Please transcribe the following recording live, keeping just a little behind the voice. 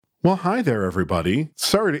Well, hi there, everybody.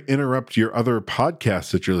 Sorry to interrupt your other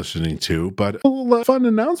podcasts that you're listening to, but a little fun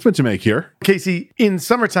announcement to make here. Casey, in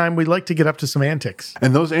summertime, we like to get up to some antics.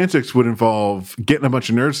 And those antics would involve getting a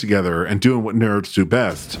bunch of nerds together and doing what nerds do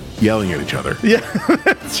best, yelling at each other. Yeah,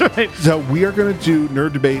 that's right. So we are going to do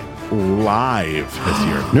Nerd Debate live this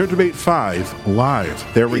year. Nerd Debate 5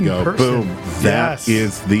 live. There we In go. person. Boom. That Yes.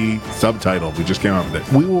 is the subtitle. We just came up with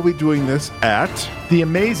it. We will be doing this at... The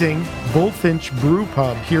amazing Bullfinch Brew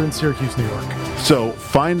Pub here in Syracuse, New York. So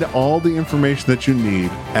find all the information that you need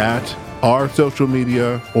at our social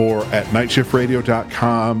media or at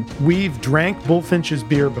nightshiftradio.com. We've drank Bullfinch's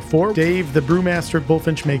beer before. Dave, the brewmaster at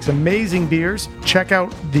Bullfinch, makes amazing beers. Check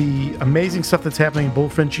out the amazing stuff that's happening in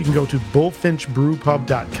Bullfinch. You can go to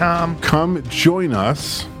bullfinchbrewpub.com. Come join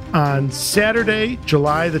us On Saturday,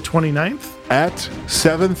 July the 29th. at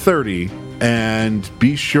 7:30 and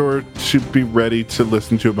be sure to be ready to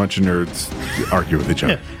listen to a bunch of nerds argue with each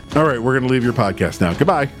other. All right, we're going to leave your podcast now.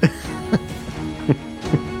 Goodbye.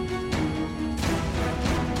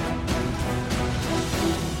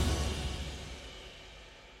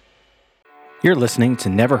 You're listening to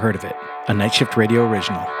Never Heard of It, a Night Shift Radio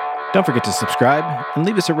original. Don't forget to subscribe and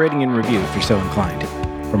leave us a rating and review if you're so inclined.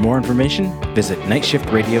 For more information, visit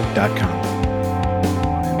nightshiftradio.com.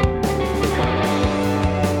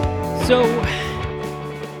 So,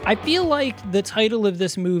 I feel like the title of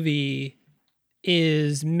this movie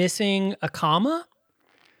is missing a comma.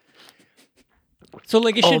 So,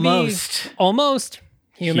 like, it should be almost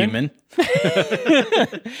human.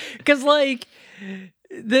 Because, like,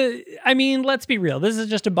 let's be real. This is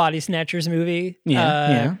just a Body Snatchers movie.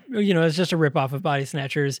 Yeah. You know, it's just a ripoff of Body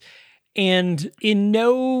Snatchers. And in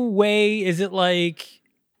no way is it like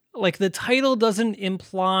the title doesn't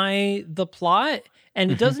imply the plot, and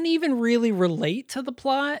it doesn't even really relate to the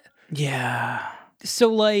plot. Yeah. So,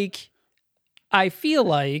 like, I feel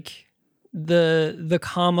like the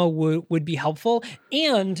comma would be helpful,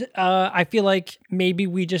 and I feel like maybe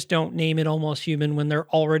we just don't name it Almost Human when there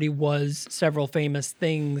already was several famous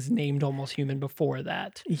things named Almost Human before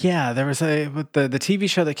that. Yeah, there was the TV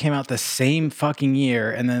show that came out the same fucking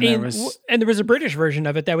year, and then there was a British version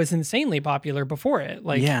of it that was insanely popular before it.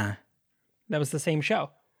 Like, yeah, that was the same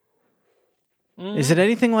show. Is it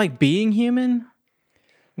anything like Being Human?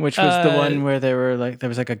 Which was the one where there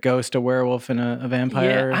was like a ghost, a werewolf, and a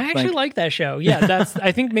vampire. Yeah, I actually like that show. Yeah,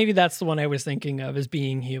 I think maybe that's the one I was thinking of as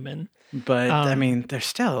Being Human. But I mean, they're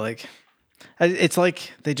still like, it's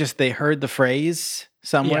like they heard the phrase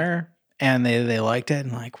somewhere and they liked it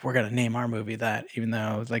and like, we're gonna name our movie that, even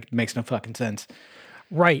though like it makes no fucking sense.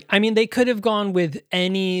 Right. I mean, they could have gone with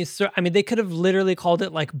they could have literally called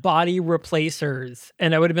it like Body Replacers,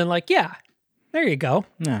 and I would have been like, yeah, there you go.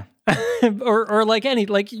 Yeah. or like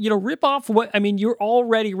rip off you're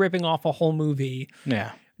already ripping off a whole movie.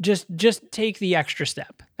 Yeah. Just take the extra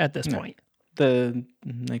step at this point. They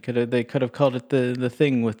could have called it the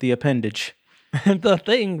thing with the appendage. The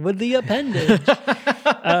thing with the appendage.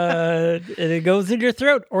 It goes in your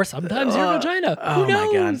throat or sometimes your vagina. Who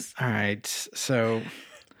knows? My God. All right. So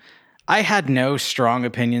I had no strong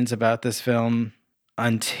opinions about this film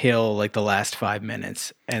until like the last 5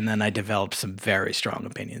 minutes, and then I developed some very strong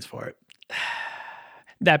opinions for it.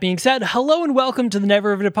 That being said, hello and welcome to the Never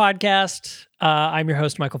Heard of It podcast. I'm your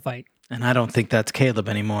host, Michael Fight. And I don't think that's Caleb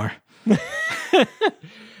anymore. You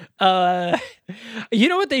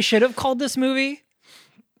know what they should have called this movie?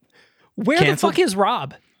 Where Canceled? the fuck is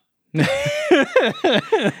Rob?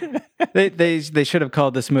 They should have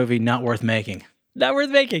called this movie Not Worth Making. Not worth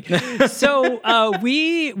making. So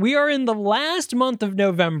we are in the last month of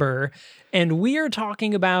November, and we are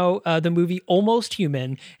talking about the movie Almost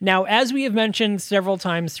Human. Now, as we have mentioned several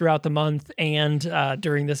times throughout the month and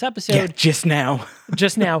during this episode, just now,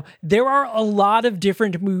 there are a lot of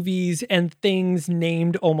different movies and things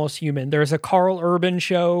named Almost Human. There's a Carl Urban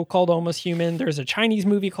show called Almost Human. There's a Chinese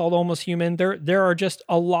movie called Almost Human. There are just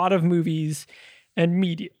a lot of movies and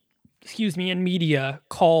media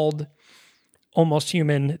called Almost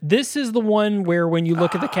Human. This is the one where when you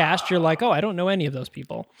look at the cast, you're like, oh, I don't know any of those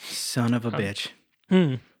people. Son of a bitch.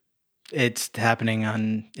 It's happening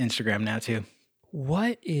on Instagram now too.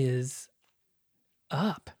 What is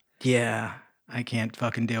up? Yeah, I can't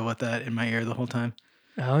fucking deal with that in my ear the whole time.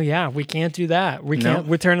 Oh yeah, we can't do that. We can't.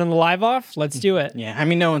 We're turning the live off. Let's do it. Yeah, I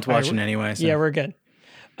mean, no one's watching anyway. So. Yeah, we're good.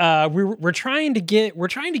 We're trying to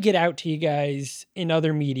get out to you guys in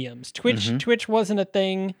other mediums. Twitch wasn't a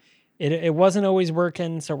thing. It wasn't always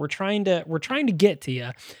working, so we're trying to get to you.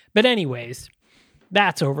 But anyways,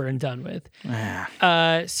 that's over and done with.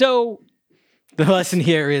 So the lesson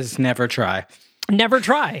here is never try. Never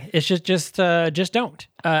try. It's just don't,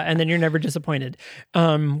 and then you're never disappointed.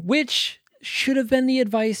 Which should have been the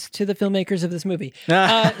advice to the filmmakers of this movie.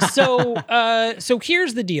 So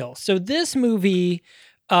here's the deal. So this movie,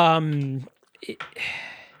 all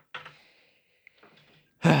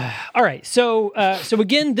right. So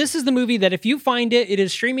again, this is the movie that if you find it, it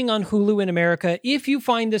is streaming on Hulu in America. If you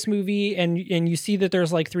find this movie and you see that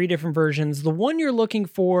there's like 3 different versions, the one you're looking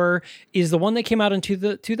for is the one that came out in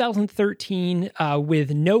 2013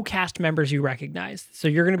 with no cast members you recognize. So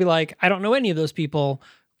you're going to be like, I don't know any of those people.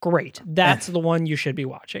 Great. That's the one you should be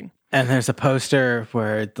watching. And there's a poster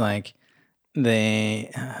where like they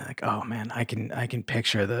like, oh man, I can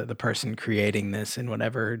picture the person creating this in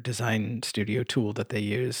whatever design studio tool that they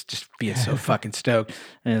use, just being so fucking stoked.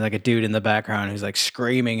 And there's like a dude in the background who's like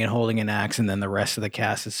screaming and holding an axe, and then the rest of the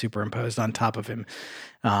cast is superimposed on top of him.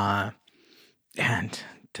 And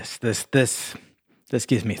this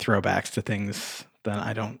gives me throwbacks to things that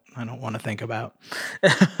I don't want to think about.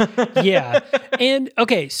 Yeah. And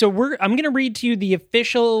okay, so I'm going to read to you the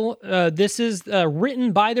official, this is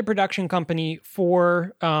written by the production company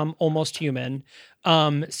for Almost Human.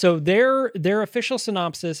 So their official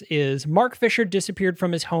synopsis is: Mark Fisher disappeared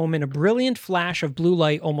from his home in a brilliant flash of blue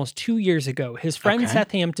light almost 2 years ago. His friend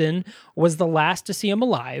Seth Hampton was the last to see him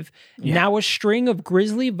alive. Yeah. Now a string of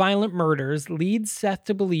grisly, violent murders leads Seth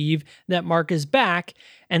to believe that Mark is back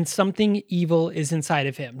and something evil is inside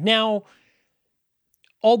of him. Now,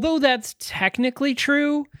 although that's technically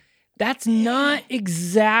true, that's not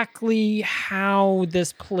exactly how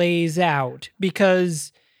this plays out,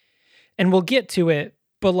 because, and we'll get to it,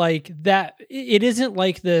 but like that, it isn't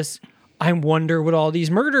like this, I wonder what all these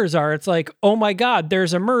murders are. It's like, oh my God,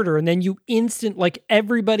 there's a murder. And then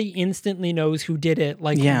everybody instantly knows who did it.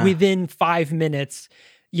 Like within 5 minutes,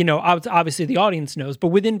 you know, obviously the audience knows, but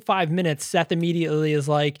within 5 minutes, Seth immediately is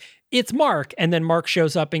like, it's Mark. And then Mark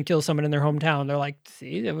shows up and kills someone in their hometown. They're like,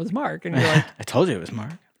 see, it was Mark. And you're like, I told you it was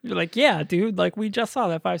Mark. You're like, yeah, dude, like we just saw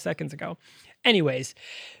that 5 seconds ago. Anyways,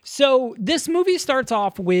 so this movie starts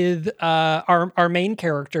off with our main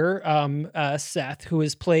character, Seth, who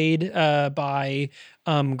is played by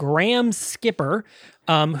Graham Skipper,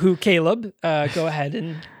 who Caleb, go ahead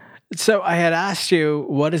and... So I had asked you,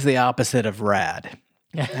 what is the opposite of rad?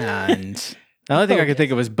 And the only thing I could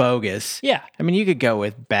think of was bogus. Yeah. I mean, you could go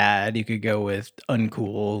with bad. You could go with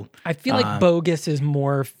uncool. I feel like bogus is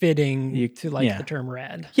more fitting to the term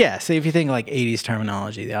rad. Yeah. So if you think like 80s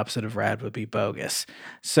terminology, the opposite of rad would be bogus.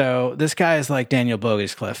 So this guy is like Daniel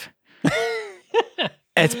Bogescliff.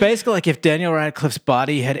 It's basically like if Daniel Radcliffe's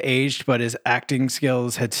body had aged, but his acting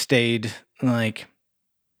skills had stayed like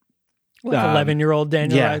 11-year-old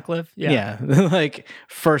Daniel Radcliffe. Yeah. Like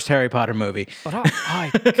first Harry Potter movie. But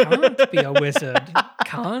I can't be a wizard.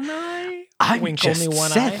 Can I? I'm Wink just only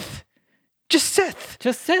one Seth. eye. Just Seth.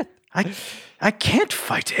 Just Seth. I can't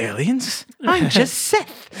fight aliens. I'm just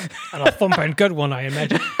Seth. And a thumping good one, I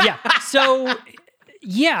imagine. Yeah. So,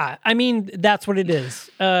 yeah, I mean, that's what it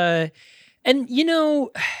is. And, you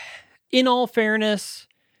know, in all fairness,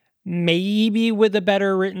 maybe with a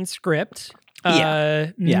better written script,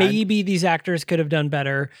 maybe these actors could have done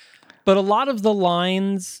better, but a lot of the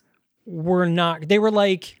lines were not, they were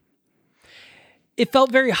like, it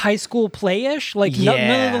felt very high school play-ish. Like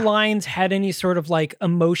none of the lines had any sort of like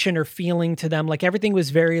emotion or feeling to them. Like everything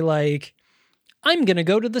was very like, I'm going to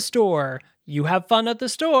go to the store. You have fun at the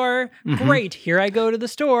store. Mm-hmm. Great. Here I go to the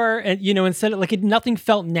store. And, you know, instead of like nothing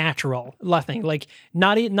felt natural. Nothing. Like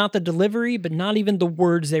not the delivery, but not even the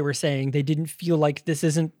words they were saying. They didn't feel like this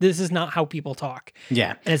is not how people talk.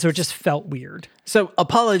 Yeah. And so it just felt weird. So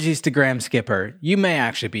apologies to Graham Skipper. You may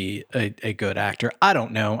actually be a good actor. I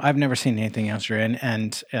don't know. I've never seen anything else you're in,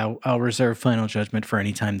 and I'll reserve final judgment for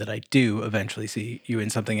any time that I do eventually see you in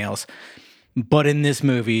something else. But in this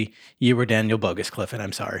movie, you were Daniel Bogescliff, and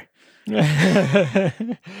I'm sorry.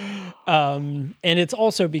 And it's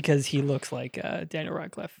also because he looks like Daniel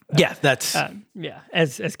Radcliffe. Yeah, that's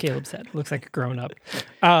as Caleb said, looks like a grown up.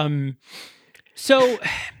 So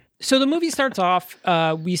the movie starts off.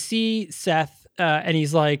 We see Seth. And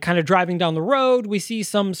he's like kind of driving down the road. We see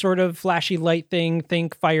some sort of flashy light thing,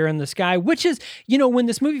 think fire in the sky, which is, you know, when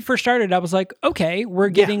this movie first started, I was like, okay, we're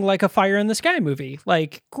getting like a fire in the sky movie.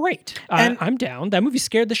 Like, great. I'm down. That movie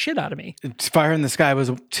scared the shit out of me. Fire in the Sky was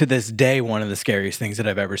to this day one of the scariest things that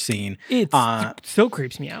I've ever seen. It still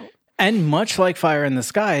creeps me out. And much like Fire in the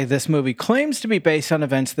Sky, this movie claims to be based on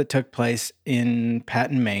events that took place in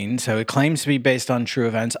Patton, Maine. So it claims to be based on true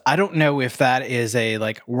events. I don't know if that is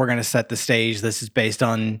we're going to set the stage. This is based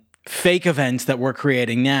on fake events that we're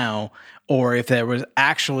creating now, or if there was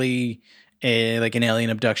actually like an alien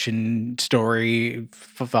abduction story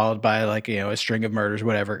followed by like, a string of murders,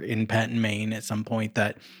 whatever, in Patton, Maine at some point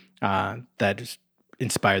that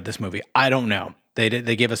inspired this movie. I don't know.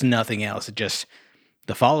 They gave us nothing else. It just,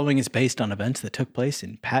 the following is based on events that took place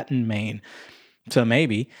in Patton, Maine. So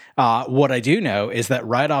maybe. What I do know is that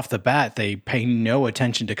right off the bat, they pay no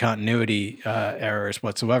attention to continuity errors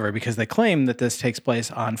whatsoever, because they claim that this takes place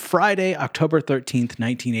on Friday, October 13th,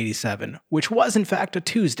 1987, which was in fact a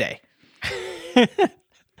Tuesday.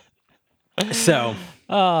 So,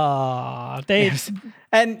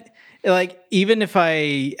 and like, even if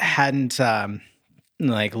I hadn't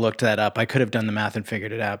like looked that up, I could have done the math and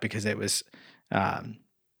figured it out, because it was, well,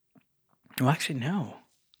 actually, no.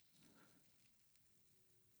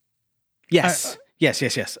 Yes. Yes.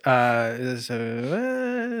 No,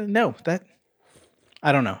 that,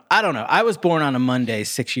 I don't know. I was born on a Monday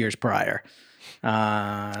 6 years prior. So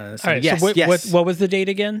All right. yes, so yes. what was the date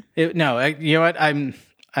again? You know what?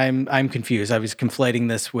 I'm confused. I was conflating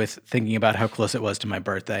this with thinking about how close it was to my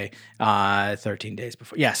birthday, 13 days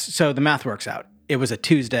before. Yes. So the math works out. It was a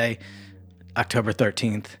Tuesday, October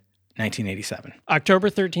 13th, 1987. October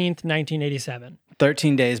 13th, 1987.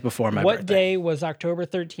 13 days before my birthday. What day was October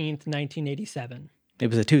 13th, 1987? It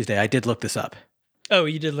was a Tuesday. I did look this up. Oh,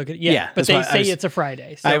 you did look at it. Yeah, but that's they why say it's a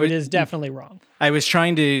Friday, so it is definitely wrong. I was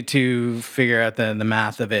trying to figure out the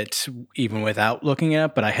math of it even without looking it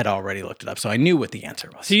up, but I had already looked it up, so I knew what the answer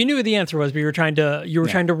was. So you knew what the answer was, but you were trying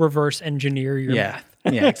to reverse engineer your math.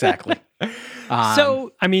 Yeah, exactly.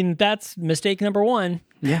 So, I mean, that's mistake number one.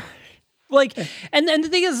 Yeah. Like, and the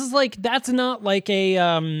thing is like, that's not like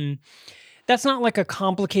a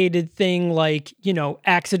complicated thing, like,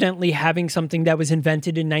 accidentally having something that was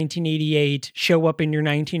invented in 1988 show up in your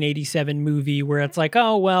 1987 movie where it's like,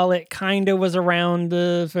 oh, well, it kind of was around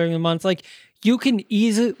the months. Like, you can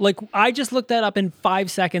easily, like, I just looked that up in 5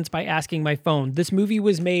 seconds by asking my phone. This movie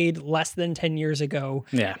was made less than 10 years ago.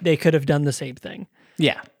 Yeah. They could have done the same thing.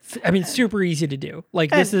 Yeah. I mean, super easy to do.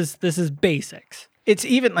 Like, this is basics. It's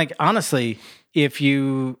even like, honestly, if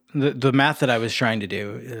you, the math that I was trying to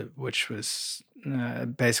do, which was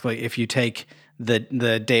basically if you take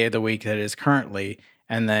the day of the week that is currently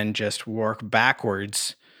and then just work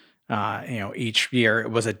backwards, each year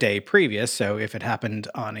it was a day previous. So if it happened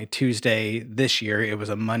on a Tuesday this year, it was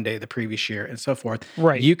a Monday the previous year, and so forth.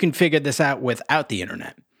 Right. You can figure this out without the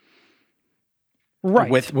internet.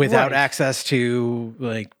 Right. Without access to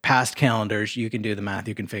like past calendars, you can do the math.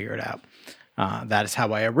 You can figure it out. That is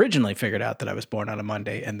how I originally figured out that I was born on a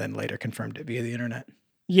Monday, and then later confirmed it via the internet.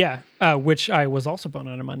 Yeah, which I was also born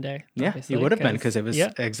on a Monday. Yeah, you would have been, because it was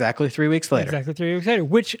exactly 3 weeks later. Exactly 3 weeks later,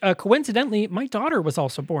 which coincidentally, my daughter was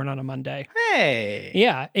also born on a Monday. Hey!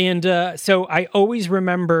 Yeah, and so I always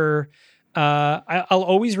remember, I'll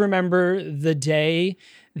always remember the day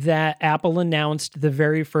that Apple announced the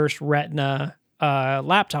very first Retina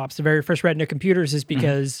laptops, the very first Retina computers, is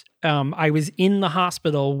because I was in the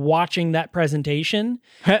hospital watching that presentation,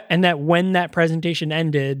 and that when that presentation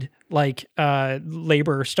ended, like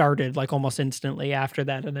labor started like almost instantly after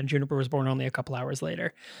that, and then Juniper was born only a couple hours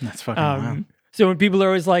later. That's fucking wild. So when people are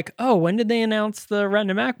always like, oh, when did they announce the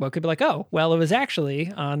Retina MacBook? It'd be like, oh, well, it was actually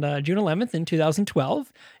on June 11th in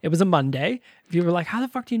 2012. It was a Monday. People were like, how the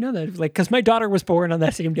fuck do you know that? It was like, because my daughter was born on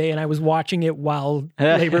that same day, and I was watching it while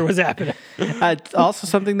labor was happening. It's also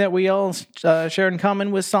something that we all share in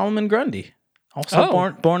common with Solomon Grundy.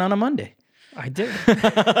 Also born on a Monday. I did.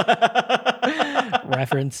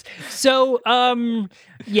 Reference. So,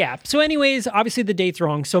 yeah. So anyways, obviously the date's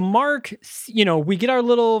wrong. So Mark, we get our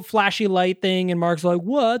little flashy light thing, and Mark's like,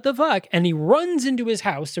 what the fuck? And he runs into his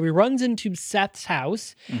house. So he runs into Seth's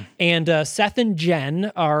house, and Seth and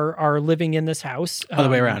Jen are living in this house. Other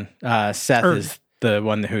way around. Seth is the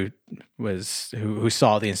one who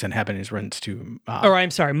saw the incident happen. He runs to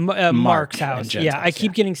I'm sorry, Mark's house. And Jen's yeah, house, I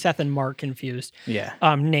keep getting Seth and Mark confused. Yeah,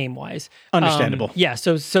 name wise, understandable. Yeah,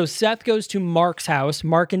 so Seth goes to Mark's house.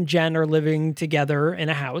 Mark and Jen are living together in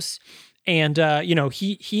a house, and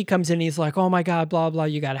he comes in. He's like, oh my god, blah blah,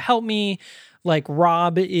 you got to help me. Like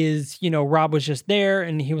Rob was just there,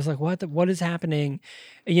 and he was like, what is happening?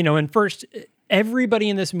 And first, everybody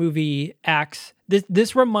in this movie acts.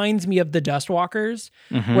 This reminds me of the Dustwalkers,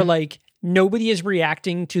 where like nobody is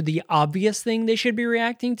reacting to the obvious thing they should be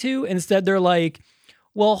reacting to. Instead, they're like,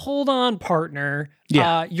 well, hold on, partner.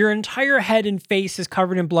 Yeah. Your entire head and face is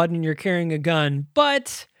covered in blood and you're carrying a gun,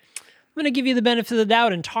 but I'm going to give you the benefit of the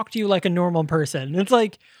doubt and talk to you like a normal person. And it's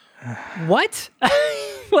like, what?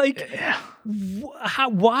 Like,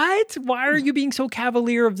 what? Why are you being so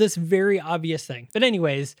cavalier of this very obvious thing? But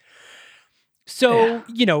anyways, so,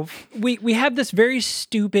 we have this very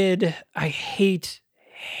stupid, I hate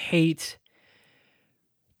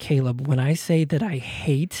Caleb, when I say that I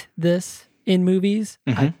hate this in movies,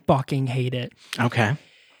 I fucking hate it. Okay.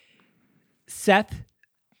 Seth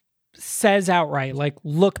says outright, like,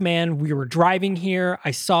 look, man, we were driving here.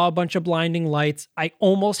 I saw a bunch of blinding lights. I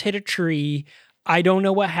almost hit a tree. I don't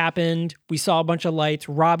know what happened. We saw a bunch of lights.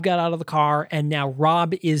 Rob got out of the car, and now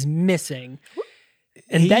Rob is missing.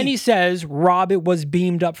 And then he says Rob was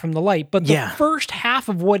beamed up from the light. But the first half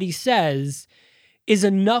of what he says is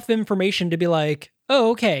enough information to be like,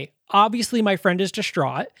 oh, okay, obviously my friend is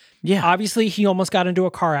distraught. Yeah. Obviously he almost got into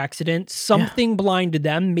a car accident. Something blinded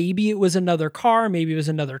them. Maybe it was another car. Maybe it was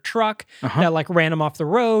another truck that like ran him off the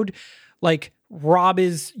road. Like Rob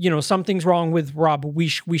is, something's wrong with Rob. We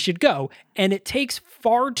should go. And it takes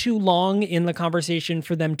far too long in the conversation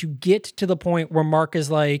for them to get to the point where Mark is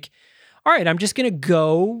like, all right, I'm just going to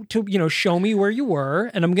go to, show me where you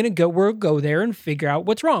were, and I'm going to go there and figure out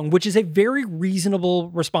what's wrong, which is a very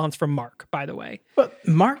reasonable response from Mark, by the way. But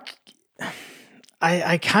Mark,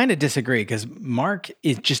 I kind of disagree, because Mark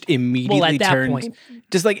is just immediately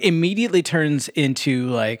turns into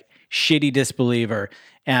like shitty disbeliever.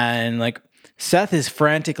 And like Seth is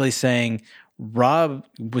frantically saying Rob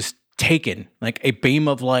was taken, like a beam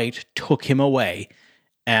of light took him away,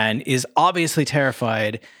 and is obviously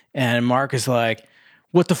terrified. And Mark is like,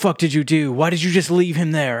 what the fuck did you do? Why did you just leave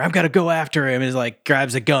him there? I've got to go after him. Is like,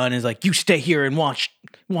 grabs a gun and is like, you stay here and watch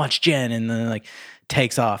Jen. And then like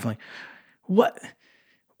takes off. I'm like, what?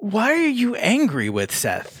 Why are you angry with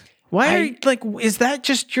Seth? Is that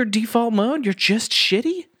just your default mode? You're just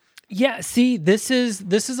shitty? Yeah. See, this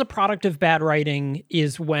is a product of bad writing,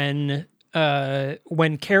 is when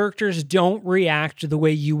characters don't react the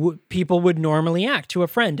way people would normally act to a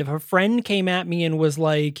friend. If a friend came at me and was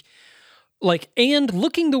like, and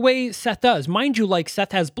looking the way Seth does, mind you, like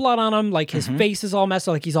Seth has blood on him, like his face is all messed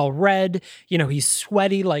up, like he's all red, he's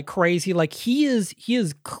sweaty like crazy, like he is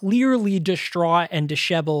clearly distraught and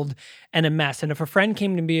disheveled and a mess. And if a friend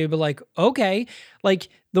came to me and be like, okay, like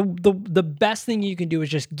the best thing you can do is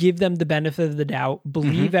just give them the benefit of the doubt,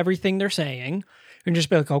 believe everything they're saying, and just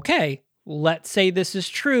be like, okay, let's say this is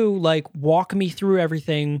true. Like, walk me through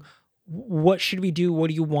everything. What should we do? What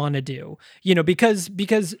do you want to do? Because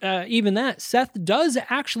even that, Seth does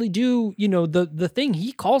actually do, the thing.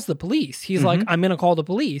 He calls the police. He's like, I'm going to call the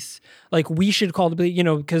police. Like, we should call the police,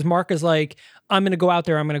 because Mark is like, I'm going to go out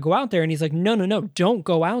there. And he's like, no, don't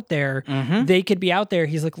go out there. They could be out there.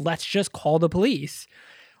 He's like, let's just call the police,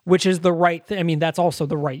 which is the right thing. I mean, that's also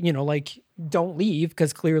the right, like, don't leave,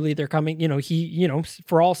 because clearly they're coming,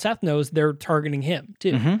 for all Seth knows, they're targeting him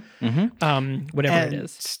too. Whatever it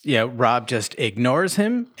is. Yeah, Rob just ignores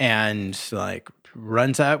him and like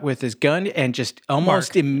runs out with his gun and just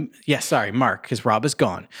almost Mark, because Rob is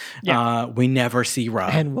gone. Yeah. We never see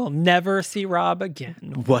Rob. And we'll never see Rob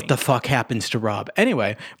again. What the fuck happens to Rob?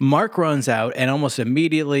 Anyway, Mark runs out and almost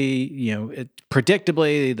immediately,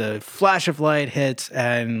 predictably, the flash of light hits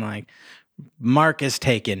and like Mark is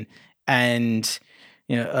taken. And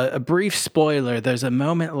a brief spoiler, there's a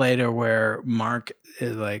moment later where Mark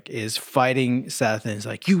is fighting Seth and is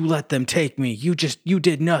like, you let them take me. You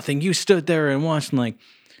did nothing. You stood there and watched. And like,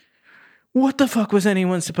 what the fuck was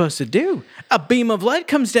anyone supposed to do? A beam of light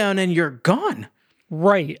comes down and you're gone.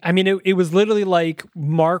 Right. I mean, it was literally like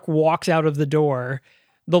Mark walks out of the door.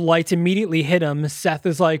 The lights immediately hit him. Seth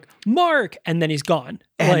is like, Mark, and then he's gone.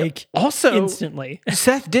 And like, also, instantly.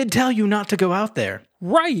 Seth did tell you not to go out there.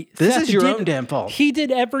 Right. This is your own damn fault. He did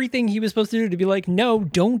everything he was supposed to do to be like, no,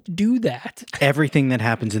 don't do that. Everything that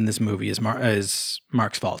happens in this movie is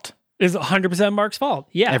Mark's fault. Is 100% Mark's fault.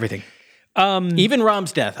 Yeah. Everything. Even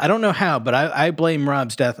Rob's death. I don't know how, but I blame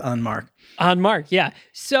Rob's death on Mark. On Mark, yeah.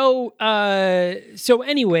 So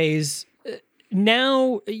anyways,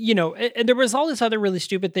 now, and there was all this other really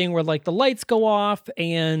stupid thing where like the lights go off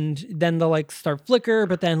and then the lights start flicker,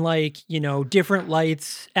 but then like, different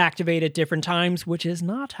lights activate at different times, which is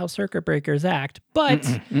not how circuit breakers act.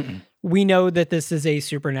 But we know that this is a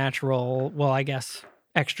supernatural, well, I guess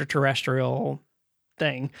extraterrestrial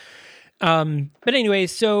thing. But anyway,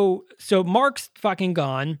 so Mark's fucking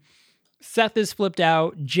gone. Seth is flipped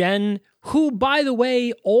out. Jen, who by the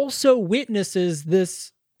way also witnesses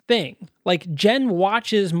this thing. Like, Jen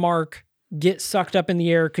watches Mark get sucked up in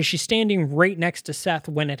the air because she's standing right next to Seth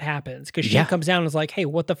when it happens. Because she comes down and is like, hey,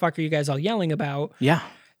 what the fuck are you guys all yelling about? Yeah.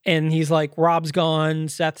 And he's like, Rob's gone.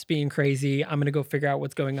 Seth's being crazy. I'm going to go figure out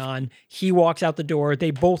what's going on. He walks out the door.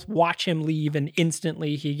 They both watch him leave, and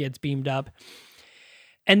instantly he gets beamed up.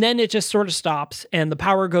 And then it just sort of stops, and the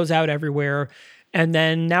power goes out everywhere. And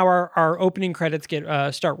then now our opening credits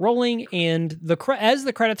start rolling, and as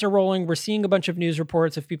the credits are rolling, we're seeing a bunch of news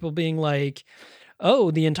reports of people being like,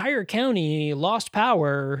 oh, the entire county lost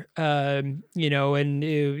power, and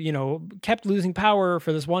kept losing power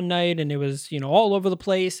for this one night, and it was all over the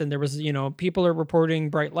place, and there was people are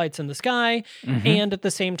reporting bright lights in the sky, and at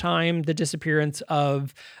the same time the disappearance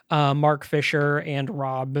of Mark Fisher and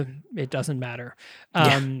Rob. It doesn't matter.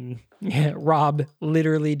 Rob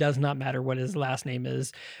literally does not matter what his last name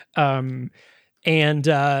is, so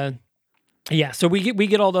we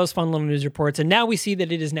get all those fun little news reports, and now we see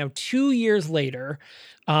that it is now 2 years later,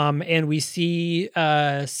 and we see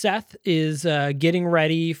Seth is getting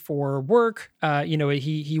ready for work.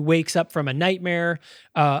 He wakes up from a nightmare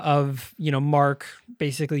of Mark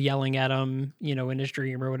basically yelling at him, in his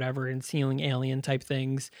dream or whatever, and seeing alien type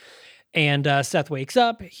things. And Seth wakes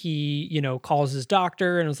up, he, calls his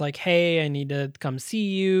doctor and was like, hey, I need to come see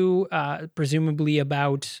you, presumably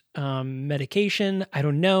about medication. I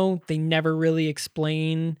don't know. They never really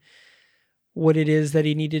explain what it is that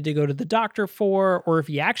he needed to go to the doctor for, or if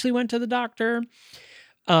he actually went to the doctor.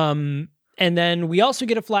 And then we also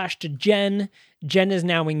get a flash to Jen. Jen is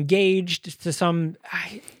now engaged to some...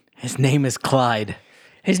 His name is Clyde.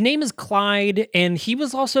 His name is Clyde, and he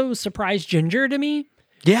was also surprise ginger to me.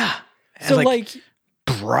 Yeah. So like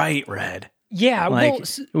bright red. Yeah. Like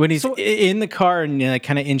when he's in the car and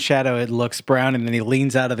kind of in shadow, it looks brown, and then he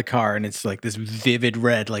leans out of the car and it's like this vivid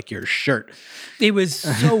red, like your shirt. It was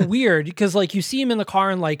so weird because like you see him in the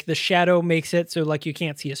car and like the shadow makes it so like you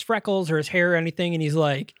can't see his freckles or his hair or anything. And he's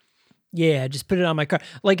like, yeah, just put it on my car.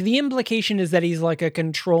 Like the implication is that he's like a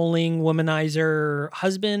controlling womanizer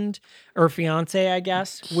husband or fiance, I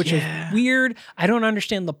guess, which is weird. I don't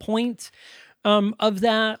understand the point of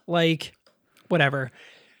that, like whatever.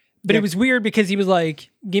 But it was weird because he was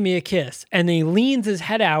like, give me a kiss. And then he leans his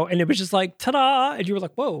head out and it was just like, ta-da. And you were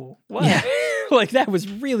like, whoa, what? Yeah. Like that was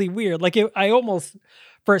really weird. Like I almost,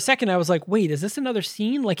 for a second, I was like, wait, is this another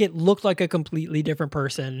scene? Like it looked like a completely different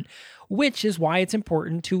person, which is why it's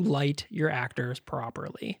important to light your actors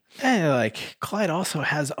properly. And like Clyde also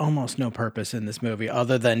has almost no purpose in this movie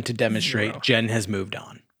other than to demonstrate Jen has moved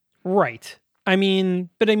on. Right. I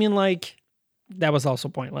mean, like, that was also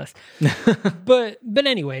pointless. but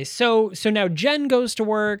anyway, so now Jen goes to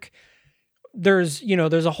work. There's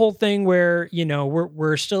a whole thing where,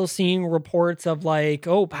 we're still seeing reports of like,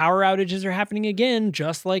 oh, power outages are happening again,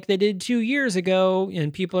 just like they did 2 years ago.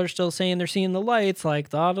 And people are still saying they're seeing the lights,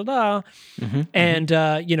 like da da da. And,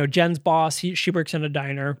 Jen's boss, she works in a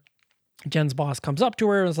diner. Jen's boss comes up to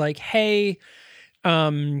her and is like, hey,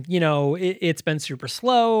 it's been super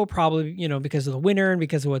slow, probably, because of the winter and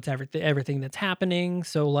because of what's everything that's happening.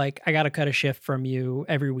 So like, I got to cut a shift from you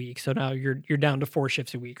every week. So now you're down to 4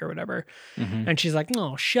 shifts a week or whatever. And she's like,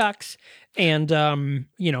 oh, shucks. And,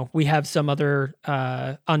 we have some other,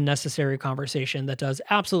 unnecessary conversation that does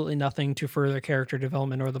absolutely nothing to further character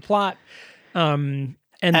development or the plot.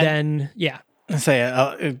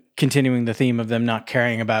 Continuing the theme of them not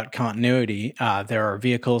caring about continuity, there are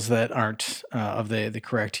vehicles that aren't of the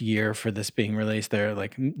correct year for this being released. They're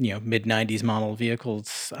like mid-90s model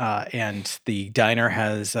vehicles, and the diner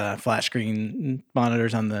has flat screen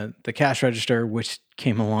monitors on the cash register, which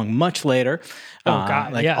came along much later. Oh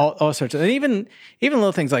God, all sorts of, and even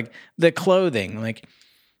little things like the clothing, like.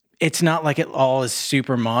 It's not like it all is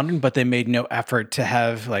super modern, but they made no effort to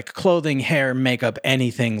have like clothing, hair, makeup,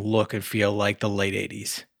 anything look and feel like the late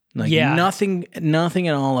 80s. Like nothing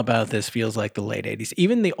at all about this feels like the late 80s.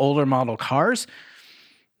 Even the older model cars,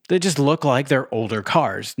 they just look like they're older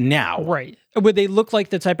cars now. Right. But they look like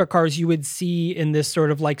the type of cars you would see in this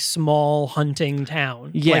sort of like small hunting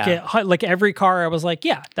town. Yeah. Like every car I was like,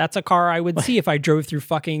 yeah, that's a car I would see if I drove through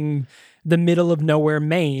fucking the middle of nowhere,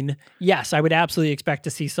 Maine. Yes, I would absolutely expect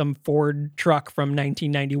to see some Ford truck from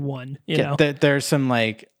 1991. There's some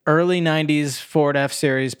like early 90s Ford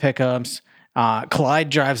F-Series pickups.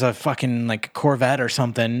 Clyde drives a fucking like Corvette or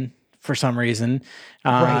something for some reason.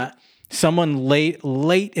 Right. Someone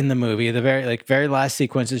late in the movie, the very last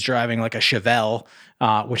sequence is driving like a Chevelle,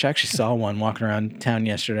 which I actually saw one walking around town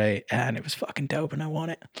yesterday, and it was fucking dope, and I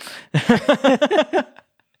want it.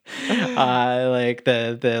 Like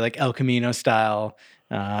the like El Camino style,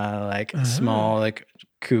 small like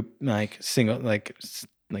coupe, like single like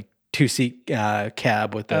 2-seat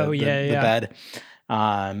cab with the bed.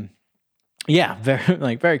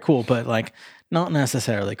 Very cool, but like not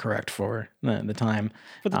necessarily correct for the time.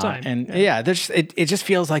 For the time, it just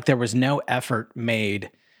feels like there was no effort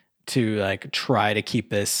made to like try to keep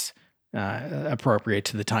this appropriate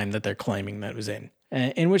to the time that they're claiming that it was in.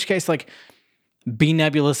 In which case, like. Be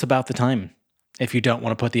nebulous about the time if you don't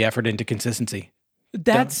want to put the effort into consistency.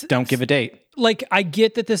 That's don't give a date. like, I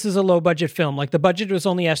get that this is a low budget film. Like, the budget was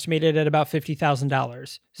only estimated at about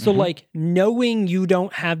 $50,000. So like, knowing you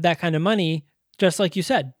don't have that kind of money, just like you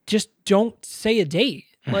said, just don't say a date.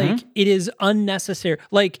 Like, it is unnecessary.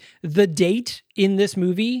 Like, the date in this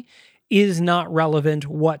movie is not relevant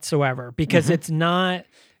whatsoever because it's not,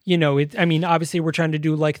 you know, I mean, obviously we're trying to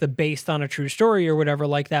do like the based on a true story or whatever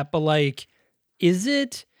like that, but like, is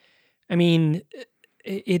it? I mean,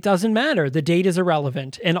 it doesn't matter. The date is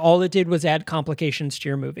irrelevant. And all it did was add complications to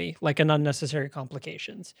your movie, like an unnecessary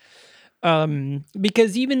complications.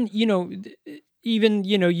 Because even,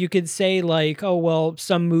 you could say like, oh, well,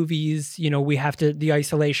 some movies, we have to, the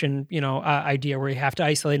isolation, idea where you have to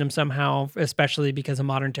isolate them somehow, especially because of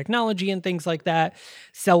modern technology and things like that,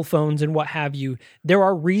 cell phones and what have you. There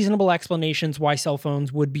are reasonable explanations why cell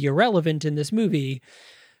phones would be irrelevant in this movie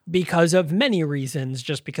because of many reasons,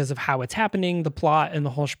 just because of how it's happening, the plot and the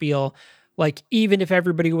whole spiel. Like, even if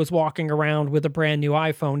everybody was walking around with a brand new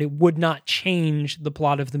iPhone, it would not change the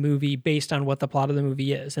plot of the movie based on what the plot of the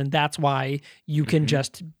movie is. And that's why you can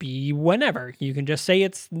just be whenever. You can just say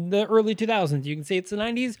it's the early 2000s. You can say it's the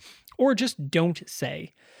 90s, or just don't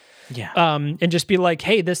say. Yeah. And just be like,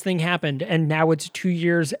 hey, this thing happened, and now it's 2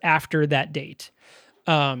 years after that date.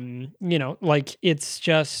 Like, it's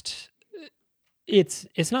just,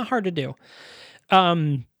 it's not hard to do.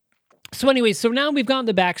 So anyway, so now we've gotten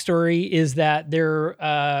the backstory is that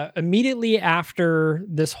they're immediately after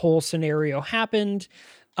this whole scenario happened,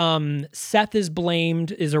 Seth is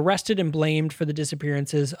arrested and blamed for the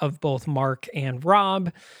disappearances of both Mark and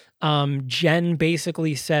Rob. Jen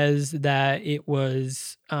basically says that it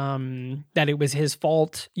was his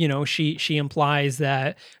fault. She implies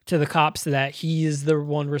that to the cops that he is the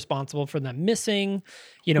one responsible for them missing.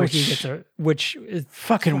 Which is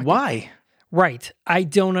fucking why? Right. I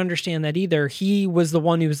don't understand that either. He was the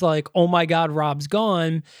one who was like, oh my God, Rob's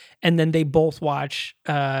gone. And then they both watch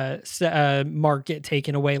Mark get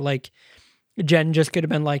taken away. Like, Jen just could have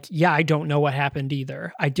been like, yeah, I don't know what happened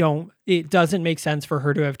either. It doesn't make sense for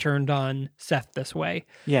her to have turned on Seth this way.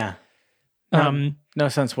 Yeah. No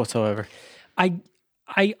sense whatsoever. I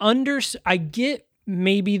get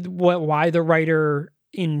maybe why the writer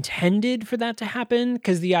intended for that to happen,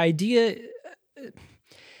 because the idea...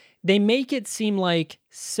 They make it seem like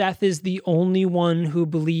Seth is the only one who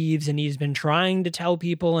believes, and he's been trying to tell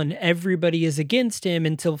people, and everybody is against him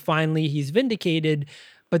until finally he's vindicated,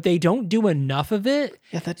 but they don't do enough of it.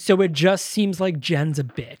 Yeah, so it just seems like Jen's a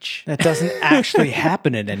bitch. That doesn't actually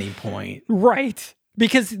happen at any point. Right.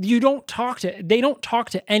 Because they don't talk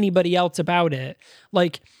to anybody else about it.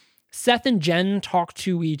 Like, Seth and Jen talk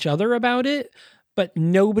to each other about it, but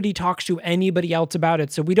nobody talks to anybody else about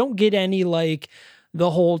it. So we don't get any like, the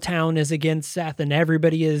whole town is against Seth and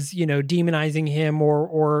everybody is, demonizing him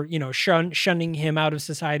or shunning him out of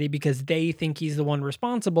society because they think he's the one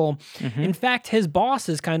responsible. Mm-hmm. In fact, his boss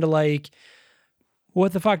is kind of like,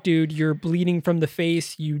 what the fuck, dude? You're bleeding from the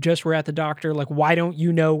face. You just were at the doctor. Like, why don't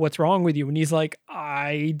you know what's wrong with you? And he's like,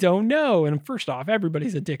 I don't know. And first off,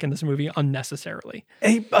 everybody's a dick in this movie unnecessarily.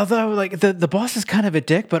 Although, like, the boss is kind of a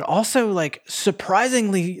dick, but also, like,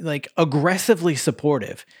 surprisingly, like, aggressively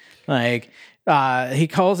supportive. Like, Seth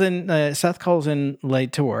calls in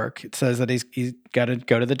late to work. It says that he's got to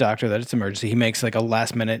go to the doctor, that it's emergency. He makes like a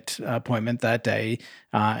last minute appointment that day.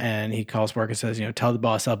 And he calls work and says, tell the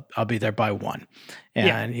boss I'll be there by 1.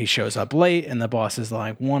 And he shows up late and the boss is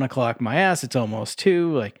like, 1 o'clock, my ass, it's almost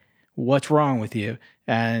 2. Like, what's wrong with you?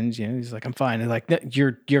 And, he's like, I'm fine. And like,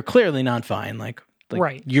 you're clearly not fine. Like,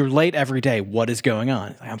 right. You're late every day. What is going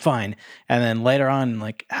on? Like, I'm fine. And then later on,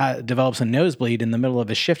 like, develops a nosebleed in the middle of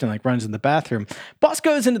his shift and like runs in the bathroom. Boss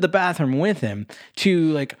goes into the bathroom with him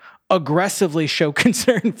to like aggressively show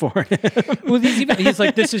concern for him. Well, he's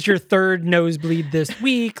like, this is your 3rd nosebleed this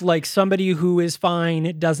week. Like, somebody who is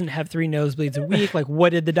fine doesn't have 3 nosebleeds a week. Like,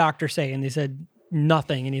 what did the doctor say? And they said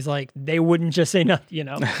nothing. And he's like, they wouldn't just say nothing,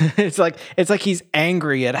 It's like he's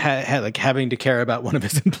angry at having to care about one of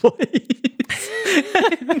his employees.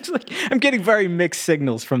 I'm getting very mixed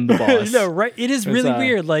signals from the boss. No, right? It is really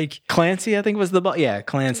weird. Like, Clancy, I think was the boss. Yeah,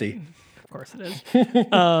 Clancy. Of course it is.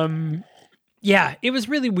 Yeah, it was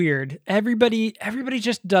really weird. Everybody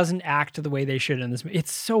just doesn't act the way they should in this movie.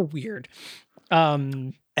 It's so weird.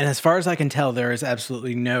 And as far as I can tell, there is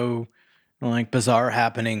absolutely no like bizarre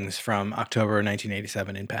happenings from October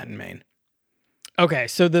 1987 in Patton, Maine. Okay,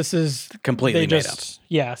 so this is Completely they made just,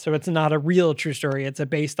 Yeah, so it's not a real true story. It's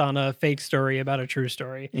based on a fake story about a true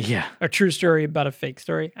story. Yeah. A true story about a fake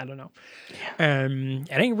story. I don't know.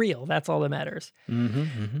 It ain't real. That's all that matters.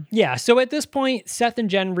 Yeah, so at this point, Seth and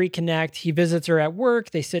Jen reconnect. He visits her at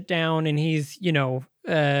work. They sit down and he's,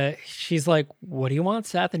 she's like, what do you want,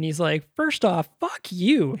 Seth? And he's like, first off, fuck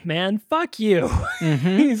you, man. Fuck you.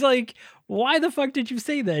 He's like, why the fuck did you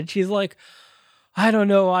say that? She's like, I don't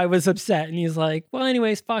know. I was upset. And he's like, well,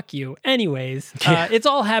 anyways, fuck you. Anyways, it's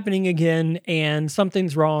all happening again and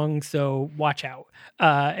something's wrong. So watch out.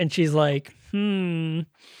 And she's like, And,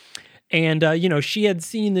 she had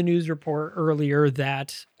seen the news report earlier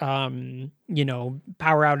that, power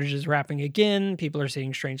outages are happening again. People are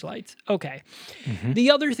seeing strange lights. Okay.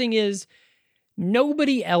 The other thing is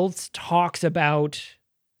nobody else talks about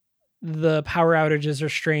the power outages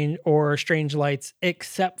or strange lights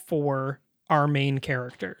except for our main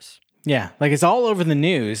characters. Yeah, like it's all over the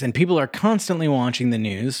news and people are constantly watching the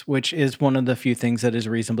news, which is one of the few things that is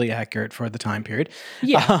reasonably accurate for the time period.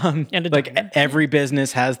 Yeah. And like every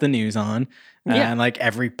business has the news on and like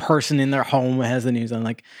every person in their home has the news on.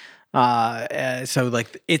 Like, so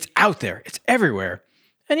like it's out there, it's everywhere.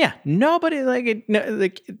 And yeah, nobody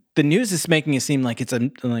the news is making it seem like it's a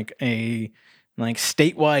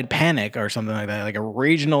statewide panic or something like that, like a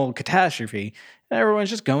regional catastrophe. Everyone's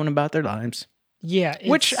just going about their lives. Yeah.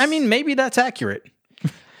 Which, I mean, maybe that's accurate.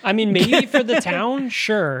 I mean, maybe for the town,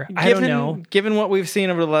 sure. I don't know. Given what we've seen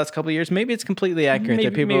over the last couple of years, maybe it's completely accurate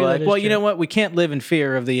that people are like, well, you know what? We can't live in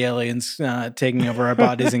fear of the aliens taking over our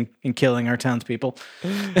bodies and killing our townspeople.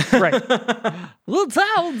 Right. The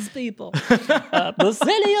townspeople. The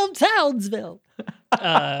city of Townsville.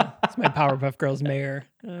 It's my Powerpuff Girls mayor.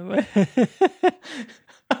 The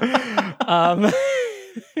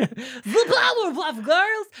Powerpuff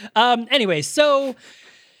Girls. Anyway, so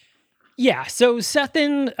Seth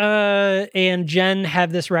and Jen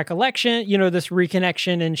have this recollection, this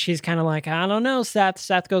reconnection, and she's kind of like, I don't know, Seth.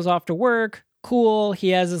 Seth goes off to work. Cool. He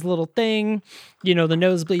has his little thing, the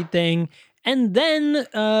nosebleed thing. And then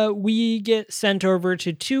we get sent over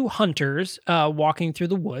to two hunters walking through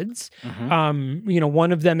the woods.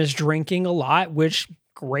 One of them is drinking a lot, which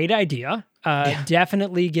great idea.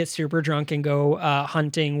 Definitely get super drunk and go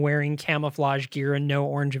hunting wearing camouflage gear and no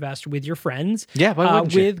orange vest with your friends. Yeah, why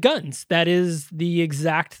wouldn't you? With guns. That is the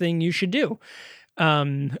exact thing you should do. I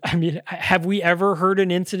mean, have we ever heard an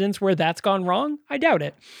incident where that's gone wrong? I doubt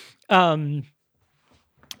it.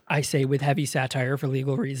 I say with heavy satire for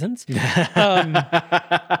legal reasons. Our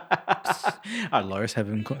lawyers have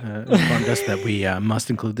informed us that we must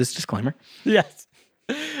include this disclaimer. Yes.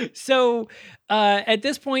 So at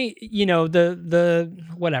this point, the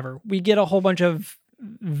whatever, we get a whole bunch of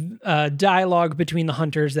dialogue between the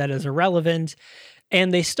hunters that is irrelevant,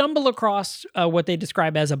 and they stumble across what they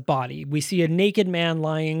describe as a body. We see a naked man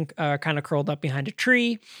lying kind of curled up behind a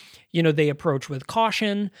tree. They approach with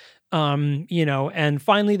caution. And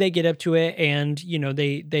finally they get up to it and,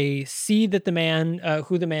 they see that the man,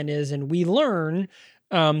 who the man is, and we learn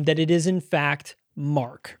that it is in fact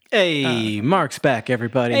Mark. Hey, Mark's back,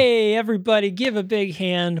 everybody. Hey, everybody, give a big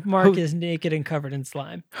hand. Mark is naked and covered in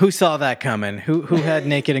slime. Who saw that coming? Who had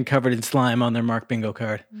naked and covered in slime on their Mark bingo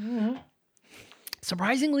card?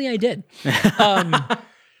 Surprisingly, I did.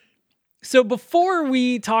 So before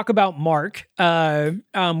we talk about Mark, we're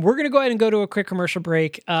going to go ahead and go to a quick commercial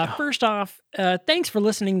break. First off, thanks for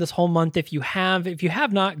listening this whole month. If you have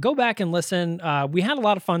not, go back and listen. We had a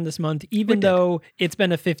lot of fun this month, even though it's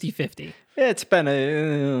been a 50-50. It's been I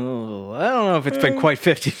don't know if it's been quite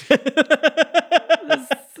 50.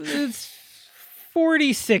 It's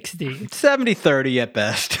 40-60. 70-30 at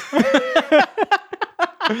best.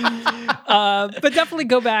 But definitely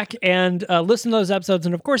go back and listen to those episodes.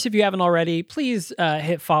 And of course, if you haven't already, please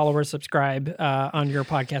hit follow or subscribe on your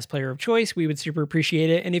podcast player of choice. We would super appreciate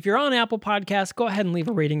it. And if you're on Apple Podcasts, go ahead and leave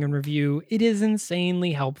a rating and review. It is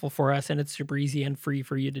insanely helpful for us, and it's super easy and free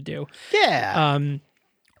for you to do. Yeah.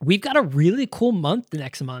 We've got a really cool month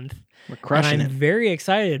next month. We're crushing it. I'm very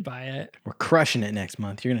excited by it. We're crushing it next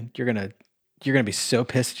month. You're gonna be so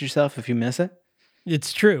pissed at yourself if you miss it.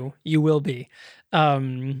 It's true. You will be.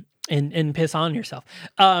 And piss on yourself.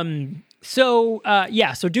 So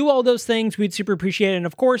do all those things. We'd super appreciate it. And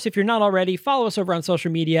of course, if you're not already, follow us over on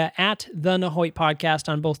social media at the Nahoit Podcast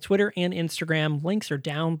on both Twitter and Instagram. Links are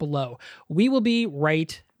down below. We will be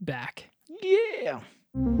right back. Yeah.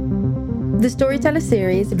 The Storyteller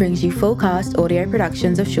series brings you full cast audio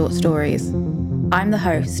productions of short stories. I'm the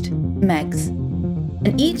host, Megs.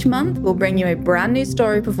 And each month we'll bring you a brand new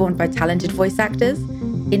story performed by talented voice actors,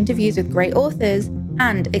 interviews with great authors,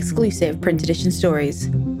 and exclusive print edition stories.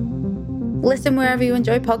 Listen wherever you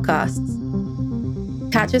enjoy podcasts.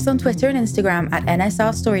 Catch us on Twitter and Instagram at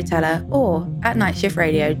NSR Storyteller or at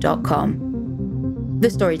nightshiftradio.com. The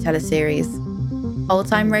Storyteller Series. Old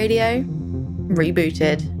Time Radio,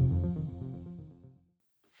 rebooted.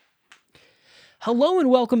 Hello and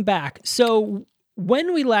welcome back. So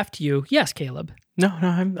when we left you, yes, Caleb. No,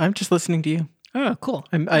 I'm just listening to you. Oh, cool.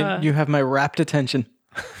 You have my rapt attention.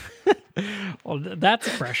 Well, that's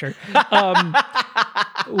pressure.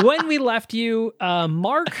 When we left you,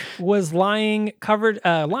 Mark was lying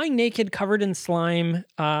naked, covered in slime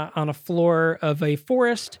on a floor of a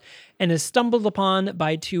forest, and is stumbled upon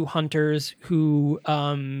by two hunters who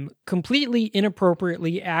completely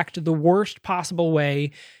inappropriately act the worst possible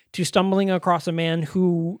way to stumbling across a man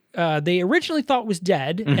who they originally thought was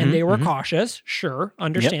dead, and they were cautious. Sure,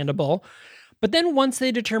 understandable. Yep. But then once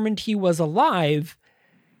they determined he was alive,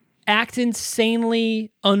 act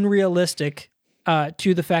insanely unrealistic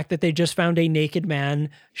to the fact that they just found a naked man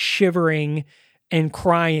shivering and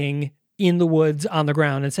crying in the woods on the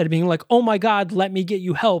ground. Instead of being like, oh my God, let me get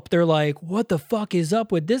you help, they're like, what the fuck is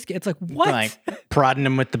up with this guy? It's like, what? Like prodding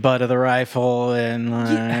him with the butt of the rifle and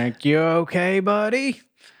like, you okay, buddy?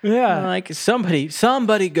 Yeah. Like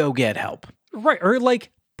somebody go get help. Right. Or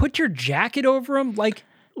like put your jacket over him. Like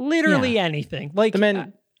literally anything. Like the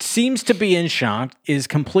man seems to be in shock, is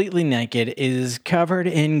completely naked, is covered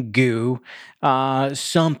in goo.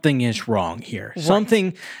 Something is wrong here. Right.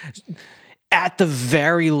 Something, at the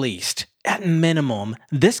very least, at minimum,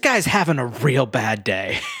 this guy's having a real bad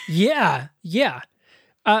day. Yeah.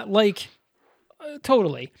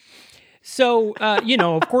 Totally. So,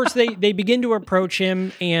 of course, they begin to approach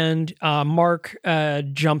him, and Mark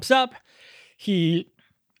jumps up. He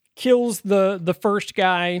kills the first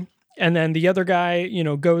guy, and then the other guy,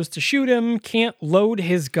 goes to shoot him, can't load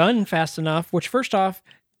his gun fast enough, which, first off,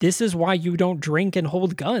 this is why you don't drink and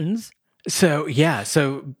hold guns. So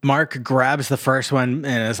Mark grabs the first one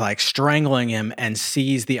and is like strangling him, and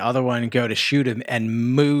sees the other one go to shoot him,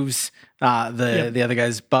 and moves the other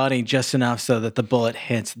guy's body just enough so that the bullet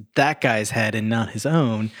hits that guy's head and not his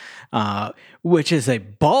own, which is a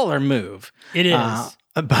baller move. It is.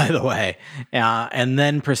 By the way, and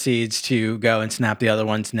then proceeds to go and snap the other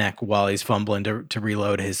one's neck while he's fumbling to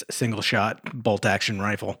reload his single shot bolt action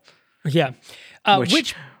rifle. Yeah.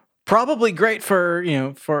 Which probably great for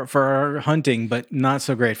hunting, but not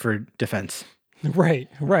so great for defense. Right.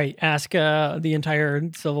 Ask the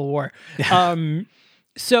entire Civil War.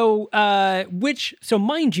 So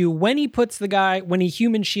mind you, when he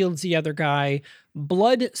human shields the other guy,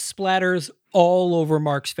 blood splatters all over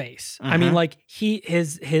Mark's face. I mean, like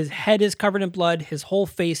his head is covered in blood, his whole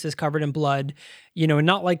face is covered in blood,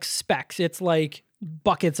 not like specks. It's like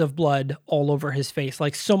buckets of blood all over his face,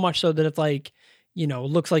 like so much so that it's like,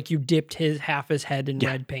 looks like you dipped half his head in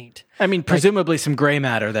red paint. I mean, presumably some gray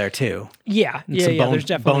matter there too. Yeah. There's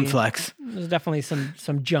definitely bone flecks. There's definitely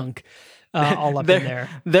some junk. All up in there.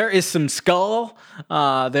 There is some skull.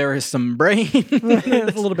 There is some brain.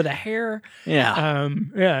 There's a little bit of hair.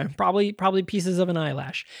 Yeah. Probably pieces of an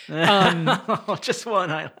eyelash. Just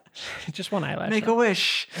one eyelash. Just one eyelash. Make a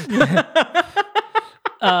wish.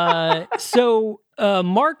 So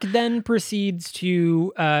Mark then proceeds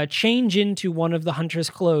to change into one of the hunter's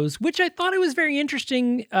clothes, which I thought it was very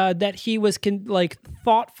interesting that he was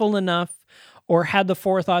thoughtful enough or had the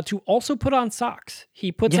forethought to also put on socks.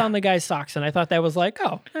 He puts on the guy's socks, and I thought that was like,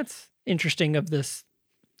 oh, that's interesting of this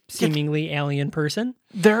seemingly alien person.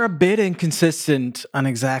 They're a bit inconsistent on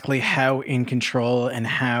exactly how in control and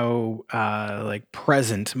how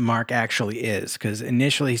present Mark actually is, because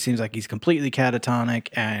initially he seems like he's completely catatonic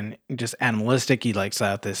and just animalistic. He lets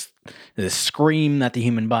out this scream that the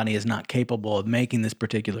human body is not capable of making this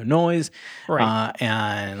particular noise, right?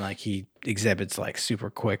 And he exhibits super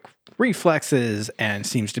quick reflexes and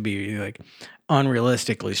seems to be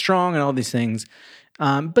unrealistically strong and all these things.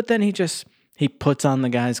 But then he puts on the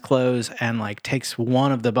guy's clothes and takes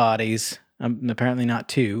one of the bodies, apparently not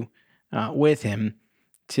two, with him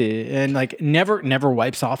and never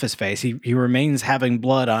wipes off his face. He remains having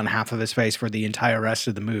blood on half of his face for the entire rest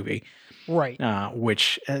of the movie, right?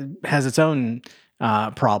 Which has its own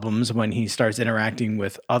problems when he starts interacting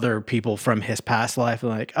with other people from his past life.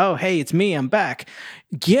 Like, oh, hey, it's me, I'm back.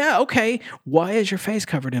 Yeah, okay. Why is your face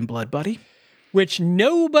covered in blood, buddy? Which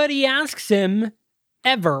nobody asks him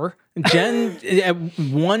ever. Jen, at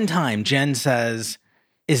one time, Jen says,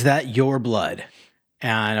 "Is that your blood?"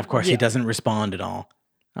 And of course, he doesn't respond at all.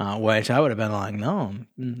 Which I would have been like, "No,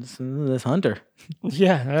 this hunter."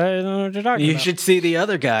 Yeah, I don't know what you're talking about. You should see the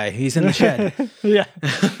other guy. He's in the shed. Yeah.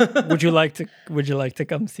 Would you like to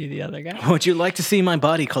come see the other guy? Would you like to see my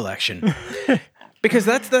body collection? Because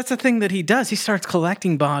that's the thing that he does. He starts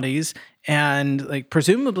collecting bodies and like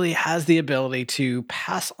presumably has the ability to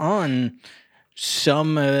pass on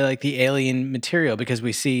some like the alien material, because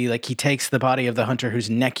we see like he takes the body of the hunter whose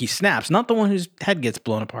neck he snaps, not the one whose head gets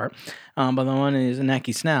blown apart, but the one whose neck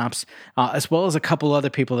he snaps, as well as a couple other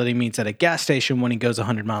people that he meets at a gas station when he goes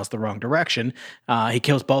 100 miles the wrong direction. He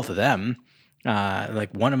kills both of them.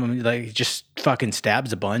 Like one of them, like he just fucking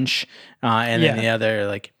stabs a bunch, and then the other,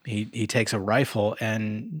 like he takes a rifle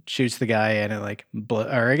and shoots the guy, and it like,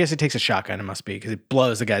 or I guess he takes a shotgun. It must be because it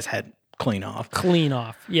blows the guy's head clean off.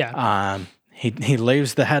 Yeah. He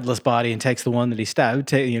leaves the headless body and takes the one that he stabbed,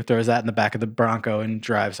 throws that in the back of the Bronco and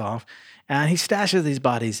drives off. And he stashes these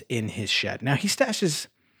bodies in his shed. Now he stashes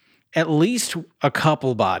at least a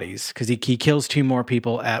couple bodies because he kills 2 more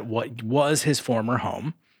people at what was his former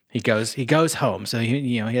home. He goes home, so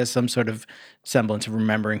he has some sort of semblance of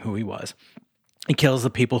remembering who he was. He kills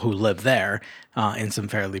the people who live there in some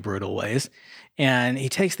fairly brutal ways, and he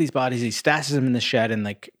takes these bodies, he stashes them in the shed, and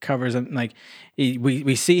like covers them. Like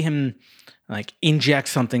we see him like inject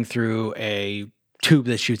something through a tube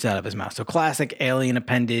that shoots out of his mouth. So classic alien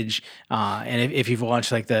appendage. And if you've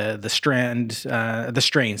watched like the Strain,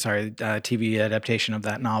 TV adaptation of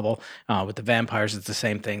that novel with the vampires, it's the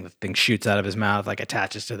same thing. The thing shoots out of his mouth, like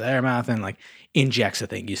attaches to their mouth and like injects a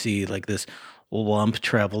thing. You see like this lump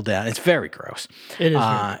travel down. It's very gross. It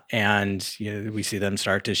is. And we see them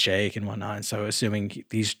start to shake and whatnot. And so assuming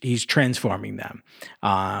he's transforming them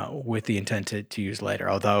with the intent to use later.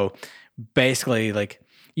 Although basically like,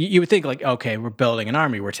 you would think like, okay, we're building an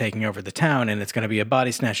army, we're taking over the town, and it's going to be a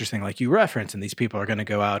body snatchers thing like you reference, and these people are going to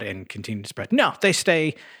go out and continue to spread. No, they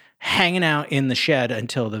stay hanging out in the shed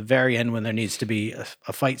until the very end when there needs to be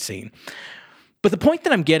a fight scene. But the point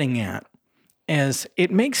that I'm getting at is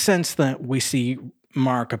it makes sense that we see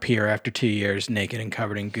Mark appear after 2 years naked and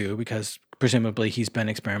covered in goo because presumably he's been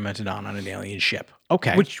experimented on an alien ship.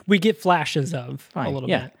 Okay. Which we get flashes of a little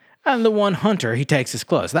bit. And the one hunter, he takes his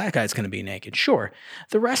clothes. That guy's going to be naked, sure.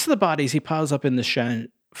 The rest of the bodies he piles up in the shed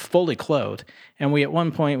fully clothed. And at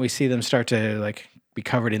one point, we see them start to like be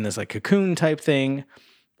covered in this like cocoon type thing.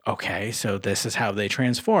 Okay, so this is how they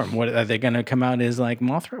transform. What are they going to come out as like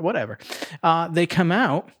Mothra? Whatever. They come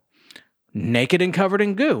out naked and covered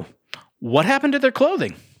in goo. What happened to their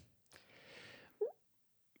clothing?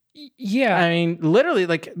 Yeah, I mean, literally,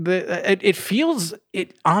 like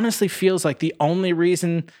it honestly feels like the only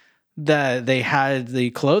reason that they had the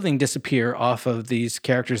clothing disappear off of these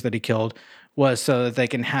characters that he killed was so that they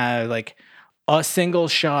can have like a single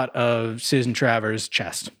shot of Susan Travers'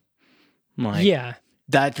 chest. Like, yeah,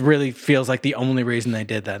 that really feels like the only reason they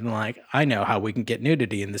did that. And like, I know how we can get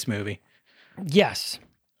nudity in this movie. Yes,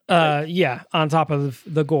 yeah, on top of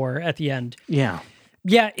the gore at the end. Yeah,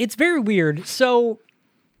 it's very weird. So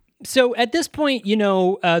at this point,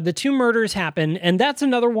 the 2 murders happen, and that's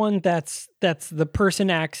another one that's the person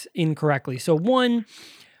acts incorrectly. So one,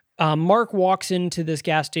 Mark walks into this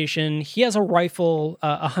gas station. He has a rifle,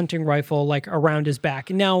 a hunting rifle, like around his back.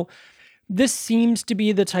 Now, this seems to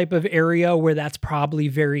be the type of area where that's probably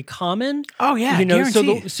very common. Oh yeah,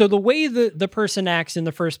 so the way the person acts in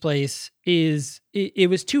the first place is it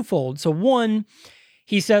was twofold. So one,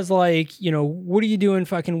 he says like, what are you doing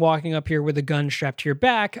fucking walking up here with a gun strapped to your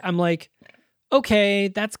back? I'm like, okay,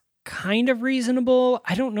 that's kind of reasonable.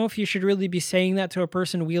 I don't know if you should really be saying that to a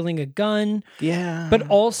person wielding a gun. Yeah. But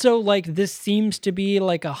also like this seems to be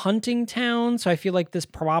like a hunting town. So I feel like this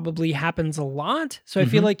probably happens a lot. So I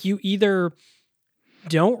feel like you either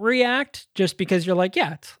don't react just because you're like,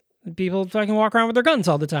 yeah, people fucking walk around with their guns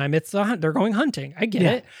all the time. They're going hunting. I get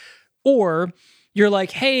it. Or you're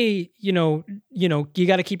like, hey, you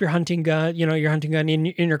got to keep your hunting gun, your hunting gun in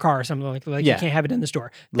your car or something like you can't have it in the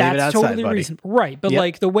store. Leave it outside, totally buddy. reasonable. Right. But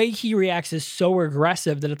like the way he reacts is so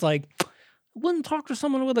aggressive that it's like, I wouldn't talk to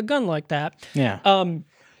someone with a gun like that. Yeah.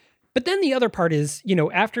 But then the other part is,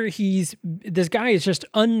 after this guy is just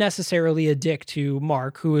unnecessarily a dick to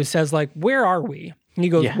Mark, who says like, where are we? And he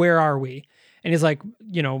goes, where are we? And he's like,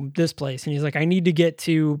 this place. And he's like, I need to get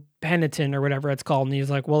to Peniton or whatever it's called. And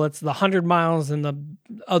he's like, well, it's the 100 miles in the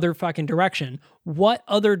other fucking direction. What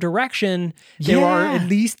other direction? There are at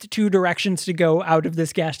least 2 directions to go out of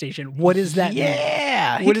this gas station. What does that mean?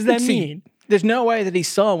 Yeah. What does that mean? There's no way that he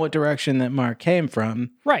saw what direction that Mark came from.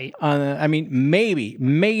 Right. I mean,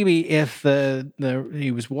 maybe if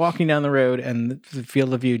he was walking down the road and the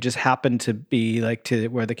field of view just happened to be like to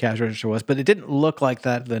where the cash register was, but it didn't look like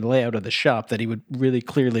that, the layout of the shop, that he would really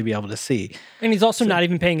clearly be able to see. And he's also not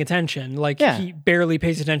even paying attention. Like he barely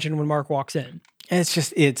pays attention when Mark walks in. It's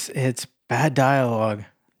just, it's bad dialogue.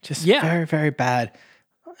 Just very, very bad.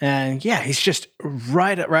 And he's just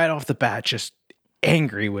right off the bat, just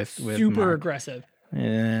angry with super Mark. aggressive.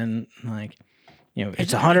 And like,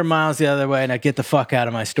 it's 100 miles the other way, and I get the fuck out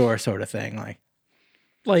of my store, sort of thing.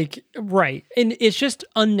 Like, right. And it's just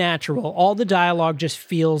unnatural. All the dialogue just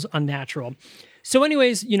feels unnatural. So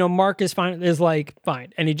anyways, Mark is fine.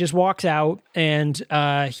 And he just walks out, and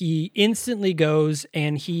he instantly goes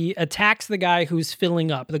and he attacks the guy who's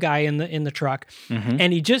filling up, the guy in the truck.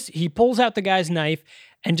 And he pulls out the guy's knife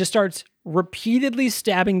and just starts repeatedly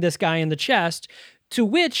stabbing this guy in the chest, to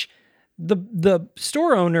which the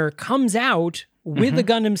store owner comes out with the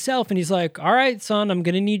gun himself, and he's like, "All right, son, I'm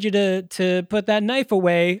gonna need you to put that knife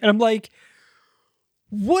away." And I'm like,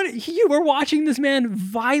 what? You were watching this man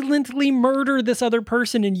violently murder this other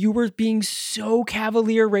person, and you were being so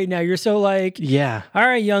cavalier right now. You're so like, Yeah. all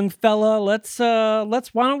right, young fella, let's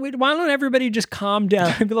why don't everybody just calm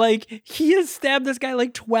down? And be like, he has stabbed this guy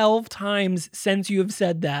like 12 times since you have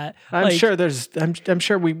said that. I'm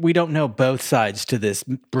sure we don't know both sides to this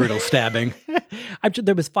brutal stabbing. I'm sure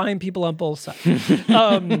there was fine people on both sides.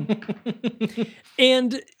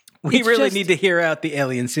 And We really need to hear out the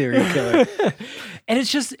alien serial killer. And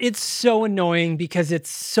it's so annoying because it's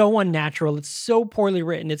so unnatural. It's so poorly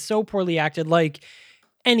written. It's so poorly acted. Like,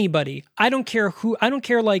 anybody, I don't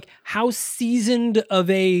care like how seasoned of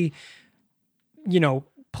a,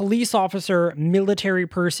 police officer, military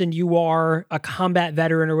person you are, a combat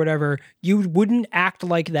veteran or whatever, you wouldn't act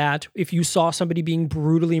like that if you saw somebody being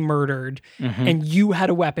brutally murdered and you had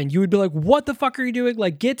a weapon. You would be like, what the fuck are you doing?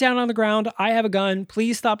 Like, get down on the ground. I have a gun.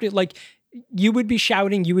 Please stop it. Like, you would be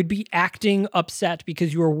shouting. You would be acting upset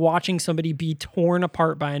because you were watching somebody be torn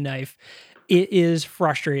apart by a knife. It is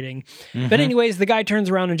frustrating. But anyways, the guy turns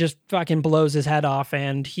around and just fucking blows his head off,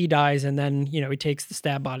 and he dies. And then, he takes the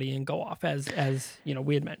stab body and go off as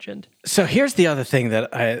we had mentioned. So here's the other thing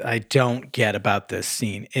that I don't get about this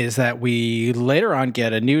scene is that we later on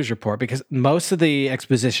get a news report, because most of the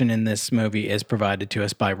exposition in this movie is provided to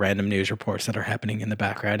us by random news reports that are happening in the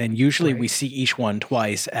background. And usually we see each one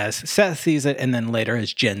twice, as Seth sees it and then later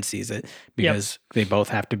as Jen sees it, because they both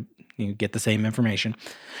have to get the same information.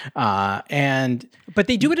 But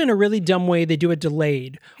they do it in a really dumb way. They do it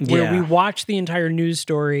delayed, where we watch the entire news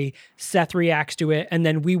story, Seth reacts to it, and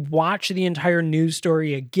then we watch the entire news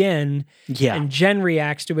story again, and Jen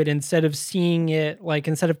reacts to it instead of seeing it,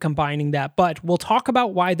 instead of combining that. But we'll talk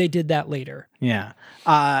about why they did that later. Yeah.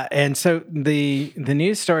 And so the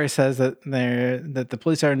news story says that the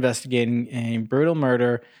police are investigating a brutal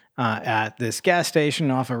murder at this gas station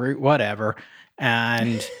off a route, whatever,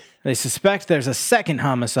 and they suspect there's a second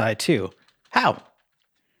homicide too. How?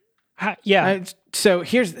 So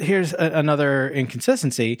here's another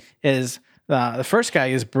inconsistency: is the first guy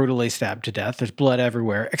is brutally stabbed to death. There's blood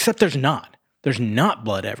everywhere, except there's not. There's not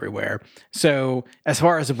blood everywhere. So as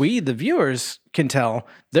far as we, the viewers, can tell,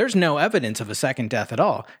 there's no evidence of a second death at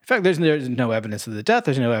all. In fact, there's no evidence of the death.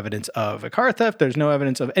 There's no evidence of a car theft. There's no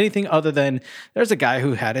evidence of anything other than there's a guy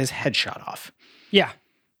who had his head shot off. Yeah.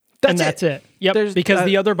 That's it. Yep. Because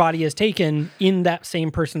the other body is taken in that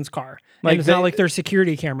same person's car. And it's not like there's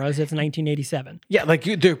security cameras. It's 1987. Yeah,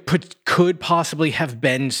 there could possibly have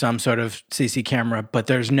been some sort of CC camera, but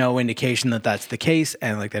there's no indication that that's the case.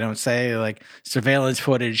 And they don't say surveillance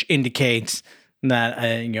footage indicates that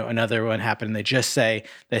another one happened. They just say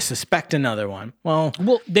they suspect another one. Well,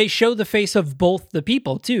 they show the face of both the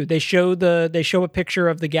people too. They show a picture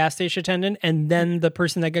of the gas station attendant and then the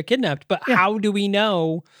person that got kidnapped. But how do we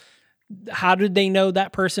know? How did they know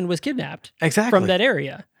that person was kidnapped? Exactly. From that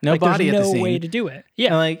area? No body at the scene. No way to do it.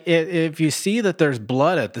 Yeah. And if you see that there's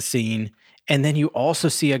blood at the scene, and then you also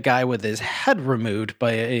see a guy with his head removed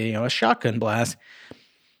by a shotgun blast,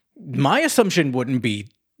 my assumption wouldn't be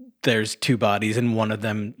there's two bodies and one of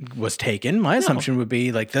them was taken. My assumption would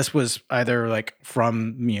be this was either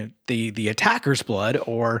from the attacker's blood,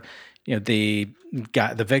 or the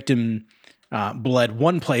victim bled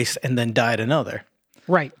one place and then died another.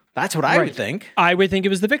 Right. That's what I would think. I would think it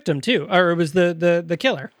was the victim too, or it was the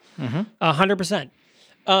killer.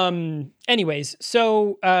 100%. Anyways,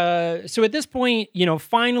 so at this point,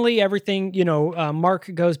 finally everything,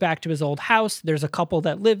 Mark goes back to his old house. There's a couple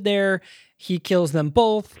that live there. He kills them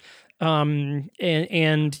both, and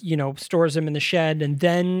stores them in the shed, and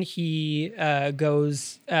then he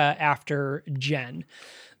goes after Jen.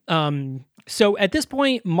 So at this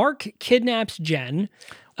point, Mark kidnaps Jen.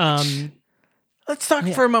 Let's talk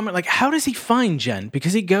for a moment. How does he find Jen?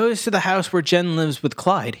 Because he goes to the house where Jen lives with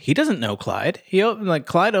Clyde. He doesn't know Clyde.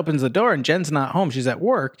 Clyde opens the door and Jen's not home. She's at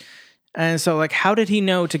work. And so, how did he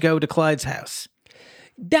know to go to Clyde's house?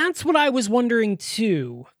 That's what I was wondering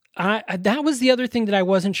too. That was the other thing that I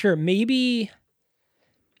wasn't sure. Maybe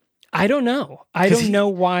I don't know. I don't know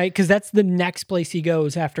why, because that's the next place he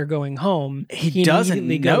goes after going home. He doesn't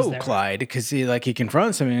immediately goes know there. Clyde because he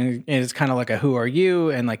confronts him and it's kind of like a "Who are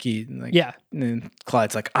you?" and and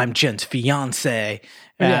Clyde's like, "I'm Jen's fiance."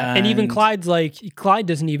 Yeah, and even Clyde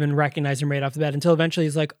doesn't even recognize him right off the bat until eventually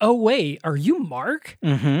he's like, "Oh wait, are you Mark?"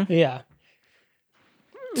 Mm-hmm. Yeah.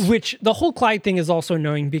 Which the whole Clyde thing is also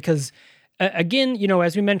annoying because, again,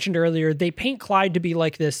 as we mentioned earlier, they paint Clyde to be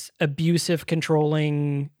like this abusive,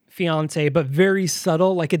 controlling fiance, but very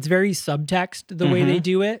subtle. Like it's very subtext the way they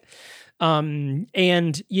do it. And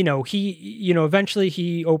he eventually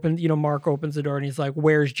he opens, Mark opens the door and he's like,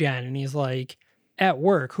 "Where's Jen?" And he's like, "At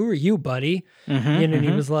work. Who are you, buddy?" And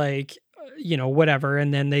he was like, whatever.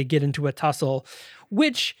 And then they get into a tussle,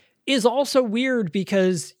 which is also weird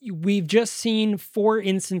because we've just seen 4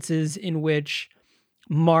 instances in which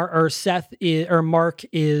Mark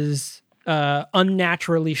is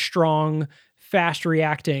unnaturally strong, fast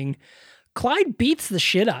reacting. Clyde beats the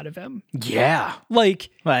shit out of him. Yeah.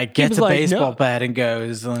 Like gets a baseball bat and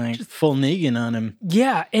goes full Negan on him.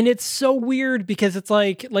 Yeah, and it's so weird because it's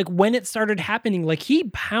like when it started happening, like he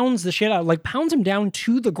pounds the shit out, like pounds him down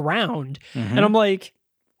to the ground. And I'm like,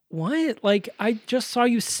 what? Like I just saw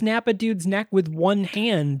you snap a dude's neck with one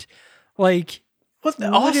hand. Like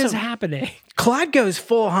what is happening? Clyde goes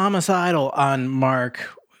full homicidal on Mark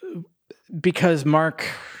because Mark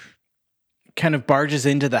kind of barges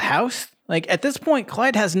into the house. Like at this point,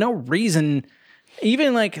 Clyde has no reason,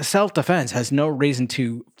 even like self-defense, has no reason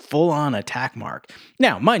to full-on attack Mark.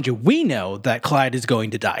 Now, mind you, we know that Clyde is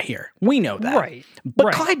going to die here. We know that. Right.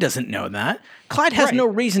 But Clyde doesn't know that. Clyde has no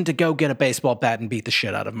reason to go get a baseball bat and beat the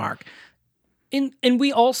shit out of Mark. And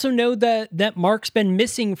we also know that Mark's been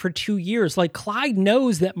missing for 2 years. Like Clyde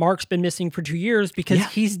knows that Mark's been missing for 2 years because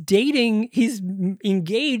he's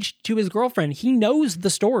engaged to his girlfriend. He knows the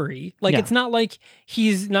story. Like it's not like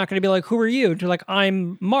he's not going to be like, "Who are you?" To like,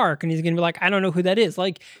 "I'm Mark," and he's going to be like, "I don't know who that is."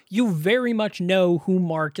 Like you very much know who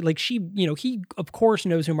Mark. Like he of course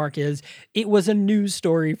knows who Mark is. It was a news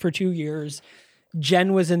story for 2 years.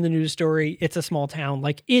 Jen was in the news story. It's a small town.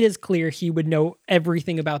 Like it is clear he would know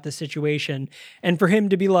everything about the situation. And for him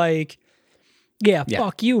to be like, yeah,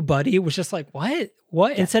 fuck you, buddy. It was just like, what? Yeah.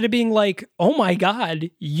 Instead of being like, "Oh my God,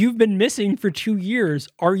 you've been missing for 2 years.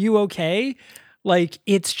 Are you okay?" Like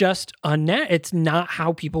it's just it's not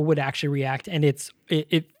how people would actually react. And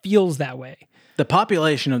it feels that way. The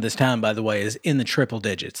population of this town, by the way, is in the triple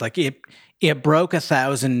digits. Like it broke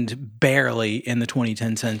 1,000 barely in the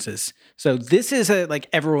 2010 census. So this is a like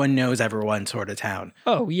everyone knows everyone sort of town.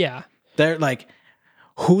 Oh yeah. They're like,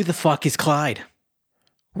 who the fuck is Clyde?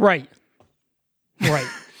 Right.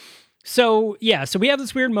 So we have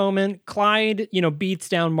this weird moment. Clyde, beats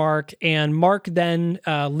down Mark, and Mark then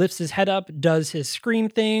lifts his head up, does his scream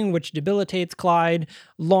thing, which debilitates Clyde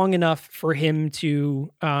long enough for him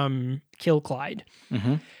to kill Clyde.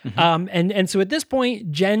 And so at this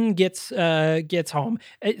point, Jen gets home.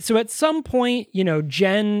 So at some point,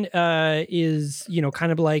 Jen is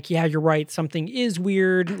kind of like, "Yeah, you're right. Something is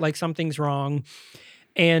weird. Like something's wrong."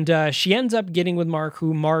 And she ends up getting with Mark,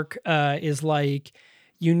 who Mark is like,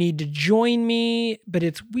 "You need to join me," but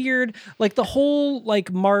it's weird. Like the whole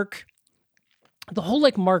Mark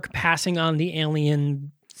passing on the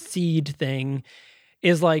alien seed thing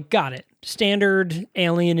is like, got it. Standard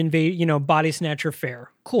alien invade, body snatcher fare.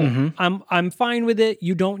 Cool. I'm fine with it.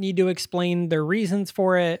 You don't need to explain their reasons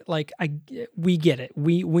for it. Like we get it.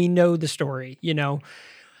 We know the story,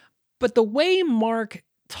 But the way Mark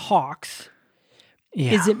talks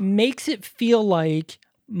is it makes it feel like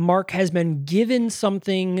Mark has been given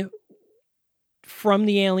something from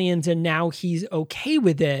the aliens and now he's okay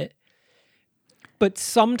with it. But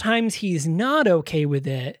sometimes he's not okay with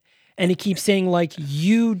it. And he keeps saying like,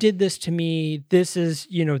 "You did this to me. This is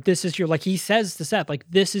your," like he says to Seth, like,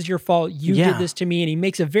 "This is your fault. You did this to me." And he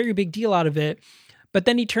makes a very big deal out of it. But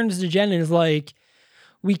then he turns to Jen and is like,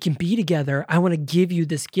 "We can be together. I want to give you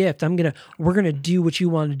this gift. We're going to do what you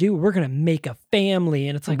want to do. We're going to make a family."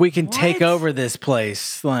 And it's like, we can take over this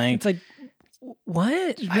place. Like, it's like,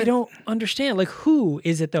 what? I don't understand. Like, who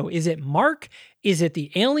is it though? Is it Mark? Is it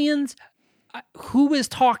the aliens? Who is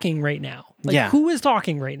talking right now? Who is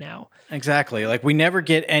talking right now? Exactly. Like we never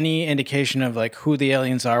get any indication of like who the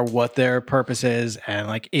aliens are, what their purpose is, and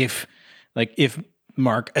like if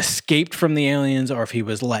Mark escaped from the aliens or if he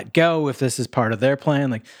was let go, if this is part of their plan.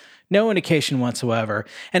 Like no indication whatsoever.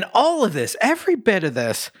 And all of this, every bit of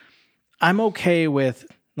this, I'm okay with.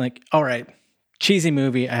 Like, all right, cheesy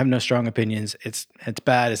movie. I have no strong opinions. It's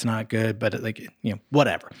bad. It's not good. But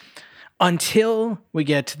whatever. Until we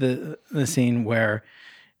get to the scene where,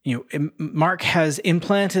 Mark has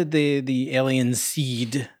implanted the alien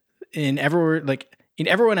seed in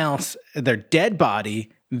everyone else, their dead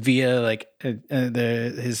body via like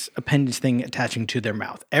his appendage thing attaching to their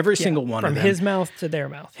mouth. Every single one of them. From his mouth to their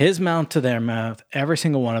mouth. His mouth to their mouth. Every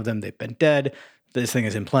single one of them, they've been dead. This thing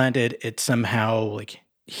is implanted. It somehow like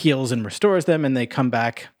heals and restores them, and they come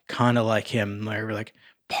back kind of like him. They're like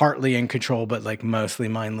partly in control, but like mostly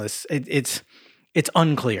mindless. It's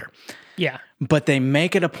unclear. Yeah. But they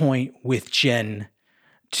make it a point with Jen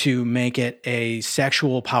to make it a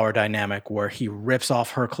sexual power dynamic where he rips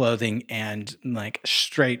off her clothing and like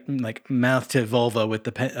straight like mouth to vulva with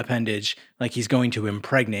the appendage, like he's going to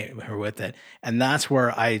impregnate her with it. And that's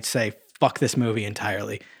where I'd say fuck this movie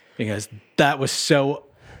entirely, because that was so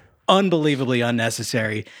unbelievably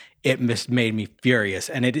unnecessary. It made me furious.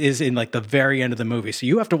 And it is in like the very end of the movie. So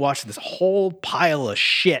you have to watch this whole pile of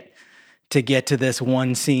shit to get to this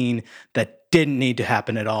one scene that didn't need to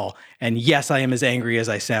happen at all. And yes, I am as angry as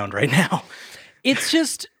I sound right now. It's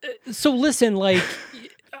just, so listen, like,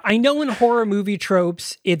 I know in horror movie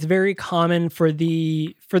tropes, it's very common for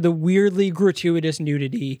the weirdly gratuitous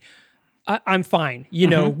nudity. I'm fine. You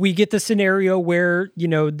know, we get the scenario where, you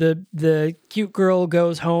know, the cute girl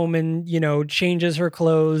goes home and, you know, changes her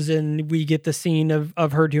clothes, and we get the scene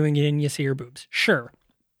of her doing it and you see her boobs. Sure.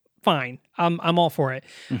 Fine. I'm all for it.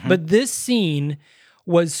 But this scene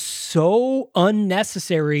was so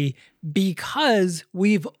unnecessary because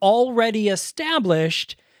we've already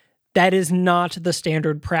established that is not the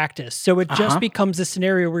standard practice. So it just becomes a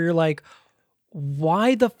scenario where you're like,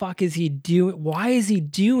 why the fuck is he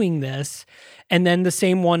doing this? And then the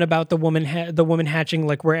same one about the woman hatching,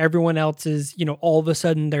 like where everyone else is, you know, all of a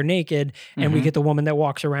sudden they're naked, and we get the woman that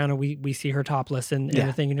walks around and we see her topless and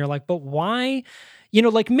the thing, and you're like, but why? You know,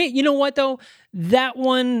 like, you know what though? That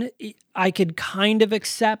one I could kind of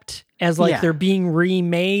accept as like they're being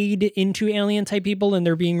remade into alien type people and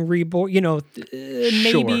they're being reborn, you know,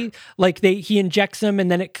 maybe like he injects them and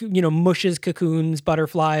then it, you know, mushes cocoons,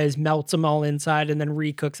 butterflies, melts them all inside and then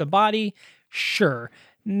recooks a body. Sure,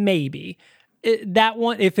 maybe. That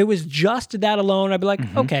one, if it was just that alone, I'd be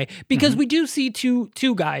like, okay, because we do see two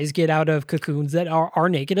guys get out of cocoons that are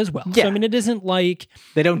naked as well. Yeah. So I mean, it isn't like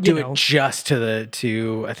they don't do it just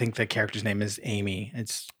to I think the character's name is Amy.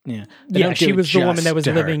 It's she was the woman that was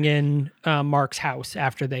living in Mark's house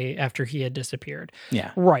after he had disappeared.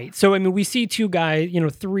 Yeah, right. So I mean, we see two guys, you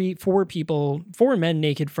know, four men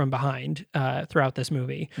naked from behind throughout this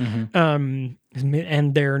movie, and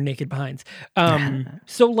their naked behinds.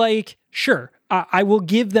 So like. Sure, I will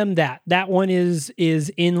give them that. That one is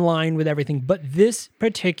in line with everything. But this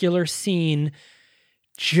particular scene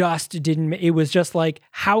just didn't. It was just like,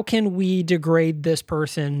 how can we degrade this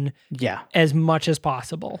person? As much as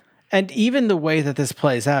possible. And even the way that this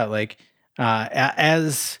plays out, like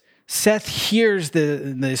as Seth hears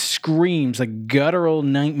the screams, like guttural,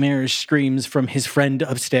 nightmarish screams from his friend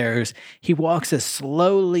upstairs. He walks as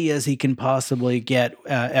slowly as he can possibly get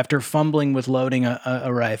after fumbling with loading a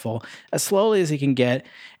rifle, as slowly as he can get.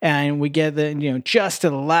 And we get just to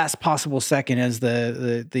the last possible second as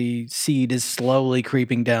the seed is slowly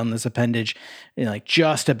creeping down this appendage, like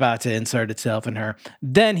just about to insert itself in her.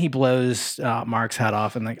 Then he blows Mark's head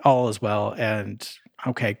off and like all is well. And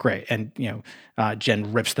okay, great. And,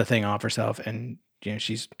 Jen rips the thing off herself and,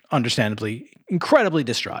 she's understandably incredibly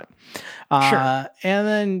distraught. Sure.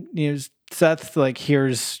 And then, Seth like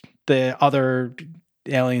hears the other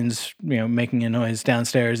aliens, making a noise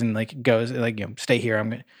downstairs and like goes like, stay here. I'm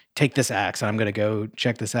going to take this axe and I'm going to go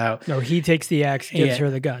check this out. No, he takes the axe, gives her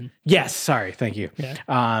the gun. Yes. Sorry. Thank you.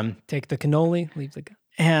 Yeah. Take the cannoli, leave the gun.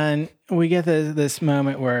 And we get this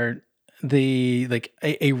moment where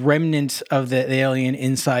a remnant of the alien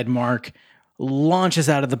inside Mark launches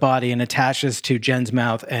out of the body and attaches to Jen's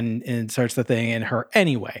mouth and inserts the thing in her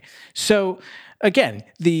anyway. So again,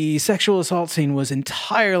 the sexual assault scene was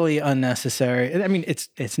entirely unnecessary. I mean,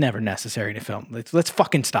 it's never necessary to film. Let's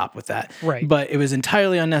fucking stop with that. Right. But it was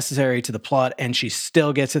entirely unnecessary to the plot, and she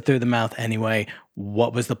still gets it through the mouth anyway.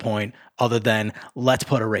 What was the point other than let's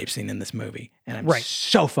put a rape scene in this movie? And I'm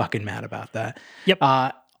so fucking mad about that. Yep.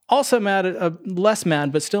 Also mad, less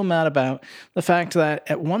mad, but still mad about the fact that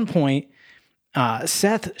at one point,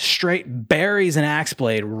 Seth straight buries an axe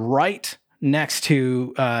blade right next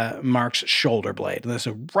to Mark's shoulder blade.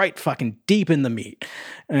 So right fucking deep in the meat.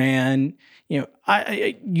 And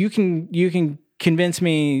you can convince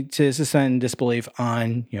me to suspend disbelief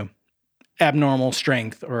on abnormal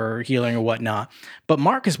strength or healing or whatnot, but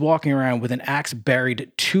Mark is walking around with an axe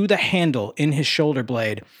buried to the handle in his shoulder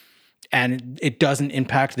blade, and it doesn't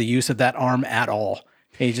impact the use of that arm at all.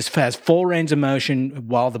 He just has full range of motion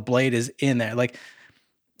while the blade is in there. Like,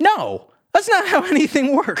 no, That's not how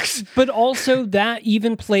anything works. But also that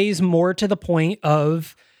even plays more to the point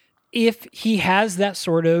of if he has that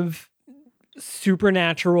sort of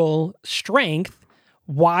supernatural strength,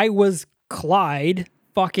 why was Clyde,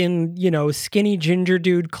 fucking, skinny ginger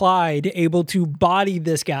dude Clyde, able to body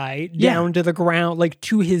this guy down to the ground, like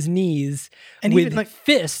to his knees, and with even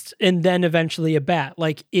fists and then eventually a bat?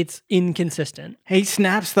 Like, it's inconsistent. He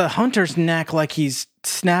snaps the hunter's neck like he's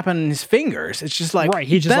snapping his fingers. It's just like, right,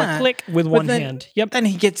 he just like click with one hand. Yep. Then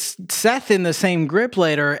he gets Seth in the same grip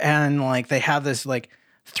later, and like they have this like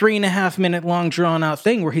 3.5 minute long drawn out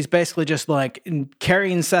thing where he's basically just like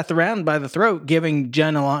carrying Seth around by the throat, giving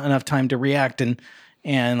Jen enough time to react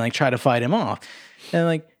and like try to fight him off. And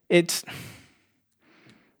like it's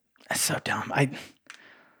so dumb.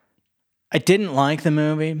 I didn't like the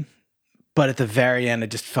movie, but at the very end I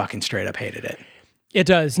just fucking straight up hated it. It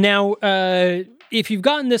does. Now, if you've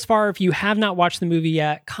gotten this far, if you have not watched the movie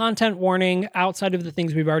yet, content warning, outside of the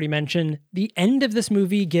things we've already mentioned, the end of this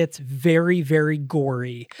movie gets very, very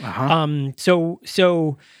gory. So,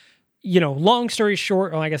 long story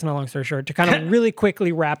short, well, I guess not long story short, to kind of really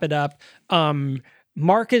quickly wrap it up,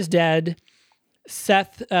 Mark is dead.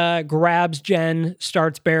 Seth grabs Jen,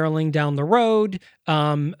 starts barreling down the road.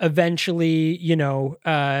 Eventually,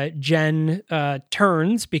 Jen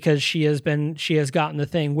turns because she has gotten the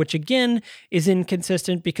thing, which again is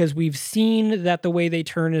inconsistent because we've seen that the way they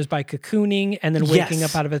turn is by cocooning and then waking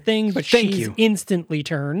up out of a thing, but she's instantly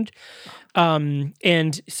turned.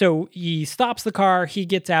 And so he stops the car, he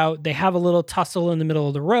gets out, they have a little tussle in the middle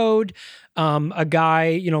of the road. A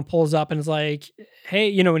guy, pulls up and is like,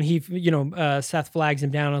 hey, and he, Seth flags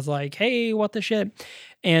him down and is like, hey, what the shit?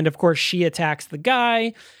 And of course she attacks the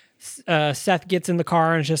guy. Seth gets in the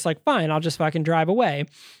car and is just like, fine, I'll just fucking drive away,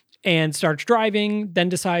 and starts driving, then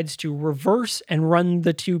decides to reverse and run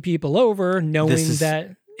the two people over, knowing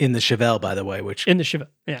that in the Chevelle, by the way, which in the Chevelle,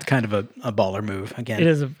 yeah, kind of a baller move again.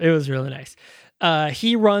 It was really nice.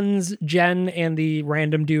 He runs Jen and the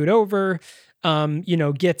random dude over,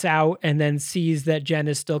 gets out and then sees that Jen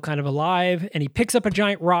is still kind of alive, and he picks up a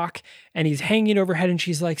giant rock and he's hanging overhead, and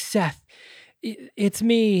she's like, Seth, it's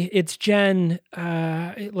me, it's Jen.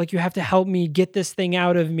 Like, you have to help me get this thing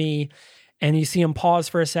out of me. And you see him pause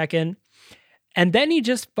for a second, and then he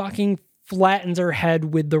just fucking flattens her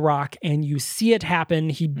head with the rock, and you see it happen.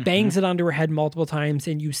 He bangs it onto her head multiple times,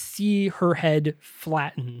 and you see her head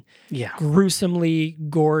flatten. Yeah. Gruesomely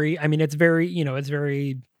gory. I mean, it's very, it's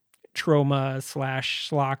very trauma /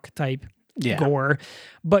 schlock type gore,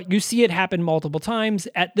 but you see it happen multiple times.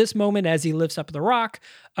 At this moment, as he lifts up the rock,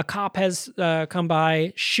 a cop has come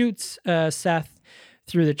by, shoots Seth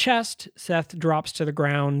through the chest. Seth drops to the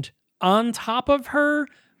ground on top of her.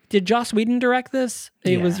 Did Joss Whedon direct this?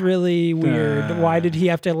 It was really weird. Why did he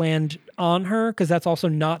have to land on her? Because that's also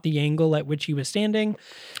not the angle at which he was standing.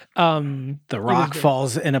 The rock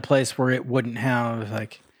falls in a place where it wouldn't have,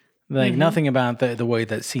 like nothing about the way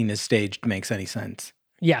that scene is staged makes any sense.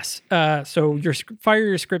 Yes. So fire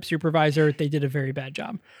your script supervisor. They did a very bad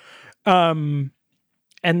job. And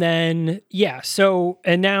then,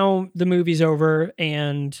 and now the movie's over,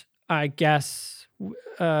 and I guess...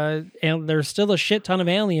 and there's still a shit ton of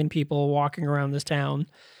alien people walking around this town.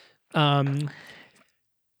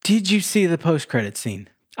 Did you see the post-credit scene?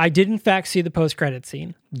 I did, in fact, see the post-credit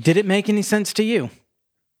scene. Did it make any sense to you?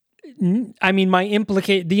 I mean,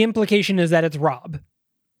 the implication is that it's Rob.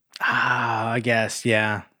 I guess,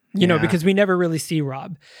 yeah. Because we never really see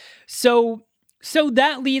Rob. So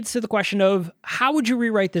that leads to the question of, how would you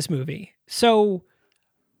rewrite this movie? So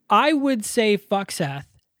I would say fuck Seth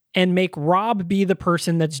and make Rob be the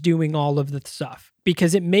person that's doing all of the stuff,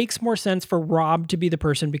 because it makes more sense for Rob to be the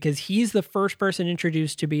person, because he's the first person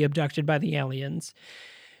introduced to be abducted by the aliens.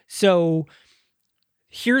 So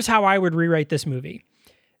here's how I would rewrite this movie.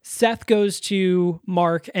 Seth goes to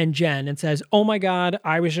Mark and Jen and says, oh my God,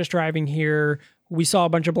 I was just driving here. We saw a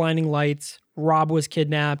bunch of blinding lights. Rob was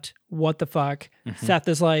kidnapped. What the fuck? Seth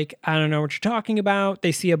is like, I don't know what you're talking about.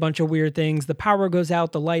 They see a bunch of weird things. The power goes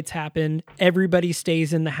out. The lights happen. Everybody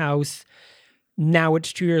stays in the house. Now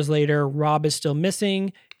it's 2 years later. Rob is still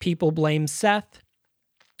missing. People blame Seth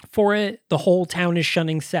for it. The whole town is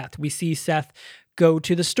shunning Seth. We see Seth go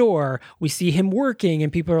to the store. We see him working,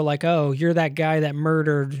 and people are like, oh, you're that guy that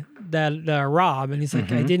murdered that Rob. And he's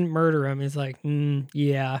like, I didn't murder him. He's like,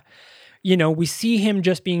 yeah. We see him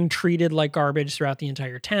just being treated like garbage throughout the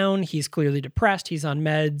entire town. He's clearly depressed. He's on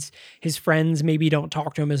meds. His friends maybe don't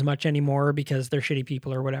talk to him as much anymore because they're shitty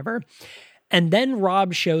people or whatever. And then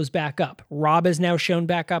Rob shows back up. Rob is now shown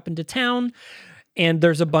back up into town. and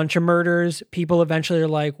there's a bunch of murders. People eventually are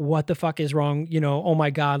like, what the fuck is wrong? You know, oh my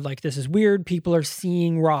God, like this is weird. People are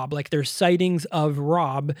seeing Rob. Like there's sightings of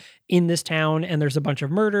Rob in this town, and there's a bunch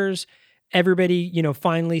of murders. Everybody, you know,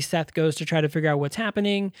 finally Seth goes to try to figure out what's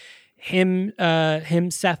happening. Him,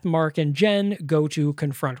 Seth, Mark, and Jen go to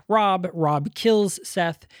confront Rob. Rob kills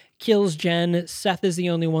Seth, kills Jen. Seth is the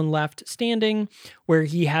only one left standing, where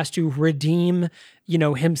he has to redeem, you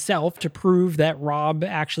know, himself to prove that Rob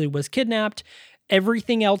actually was kidnapped.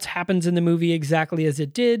 Everything else happens in the movie exactly as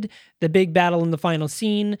it did. The big battle in the final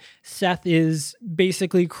scene, Seth is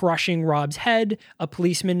basically crushing Rob's head. A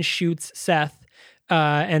policeman shoots Seth.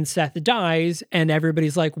 And Seth dies, and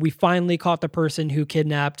everybody's like, we finally caught the person who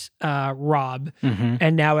kidnapped Rob,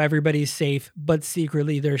 and now everybody's safe, but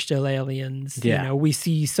secretly they're still aliens. Yeah. You know, we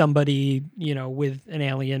see somebody, you know, with an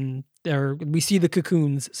alien, or we see the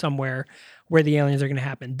cocoons somewhere where the aliens are going to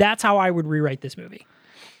happen. That's how I would rewrite this movie.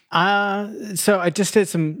 So I just did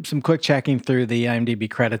some quick checking through the IMDb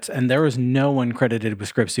credits, and there was no one credited with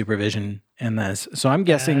script supervision in this. So I'm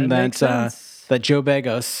guessing that Joe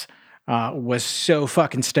Begos was so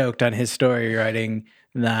fucking stoked on his story writing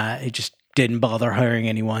that he just didn't bother hiring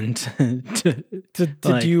anyone to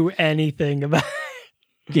do anything about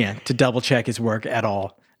to double check his work at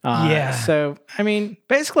all. Yeah. So I mean,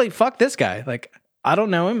 basically, fuck this guy. Like, I don't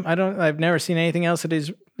know him. I've never seen anything else that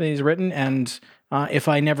he's written, and if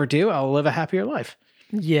I never do, I'll live a happier life.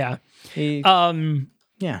 Yeah.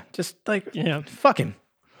 Just like, fuck him.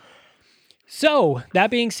 So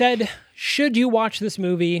that being said, should you watch this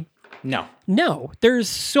movie? No. There's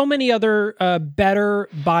so many other better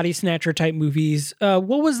body snatcher type movies. What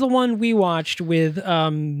was the one we watched with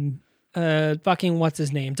fucking what's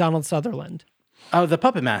his name? Donald Sutherland. Oh, The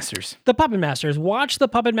Puppet Masters. The Puppet Masters. Watch The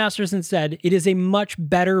Puppet Masters instead. It is a much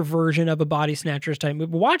better version of a Body Snatchers type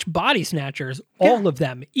movie. Watch Body Snatchers, all of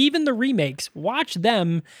them, even the remakes. Watch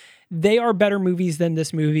them. They are better movies than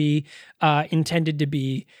this movie intended to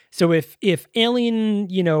be. So if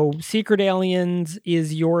Alien, Secret Aliens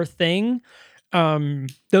is your thing,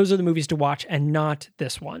 those are the movies to watch, and not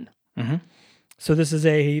this one. Mm-hmm. So this is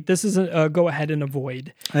a go ahead and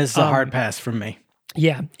avoid. This is a hard pass from me.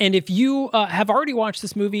 Yeah, and if you have already watched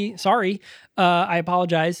this movie, sorry, I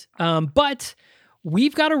apologize. But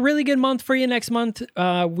we've got a really good month for you next month.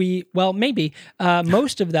 Maybe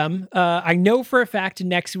most of them. I know for a fact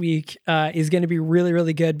next week is going to be really,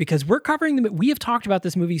 really good, because we're covering we have talked about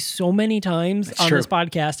this movie so many times That's true. This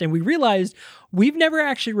podcast, and we realized we've never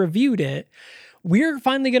actually reviewed it. We're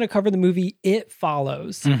finally going to cover the movie It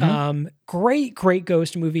Follows. Mm-hmm. Great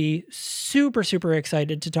ghost movie. Super, super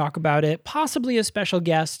excited to talk about it. Possibly a special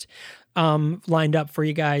guest lined up for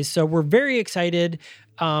you guys. So we're very excited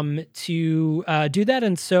to do that.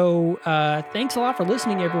 And so thanks a lot for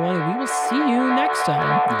listening, everyone. And we will see you next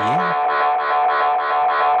time. Yeah.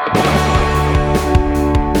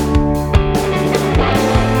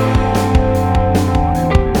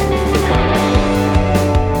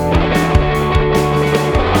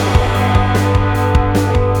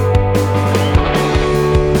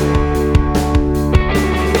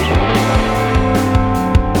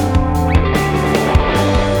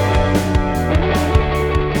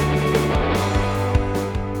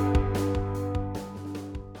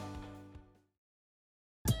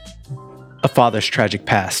 A father's tragic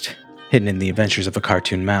past, hidden in the adventures of a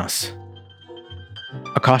cartoon mouse.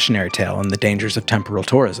 A cautionary tale on the dangers of temporal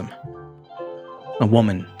tourism. A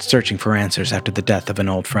woman searching for answers after the death of an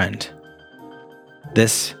old friend.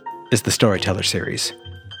 This is the Storyteller Series,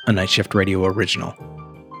 a Night Shift Radio original.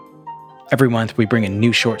 Every month we bring a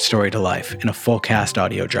new short story to life in a full cast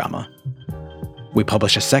audio drama. We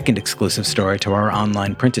publish a second exclusive story to our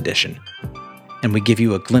online print edition, and we give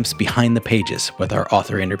you a glimpse behind the pages with our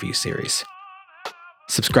author interview series.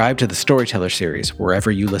 Subscribe to the Storyteller Series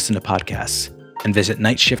wherever you listen to podcasts, and visit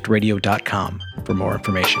nightshiftradio.com for more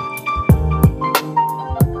information.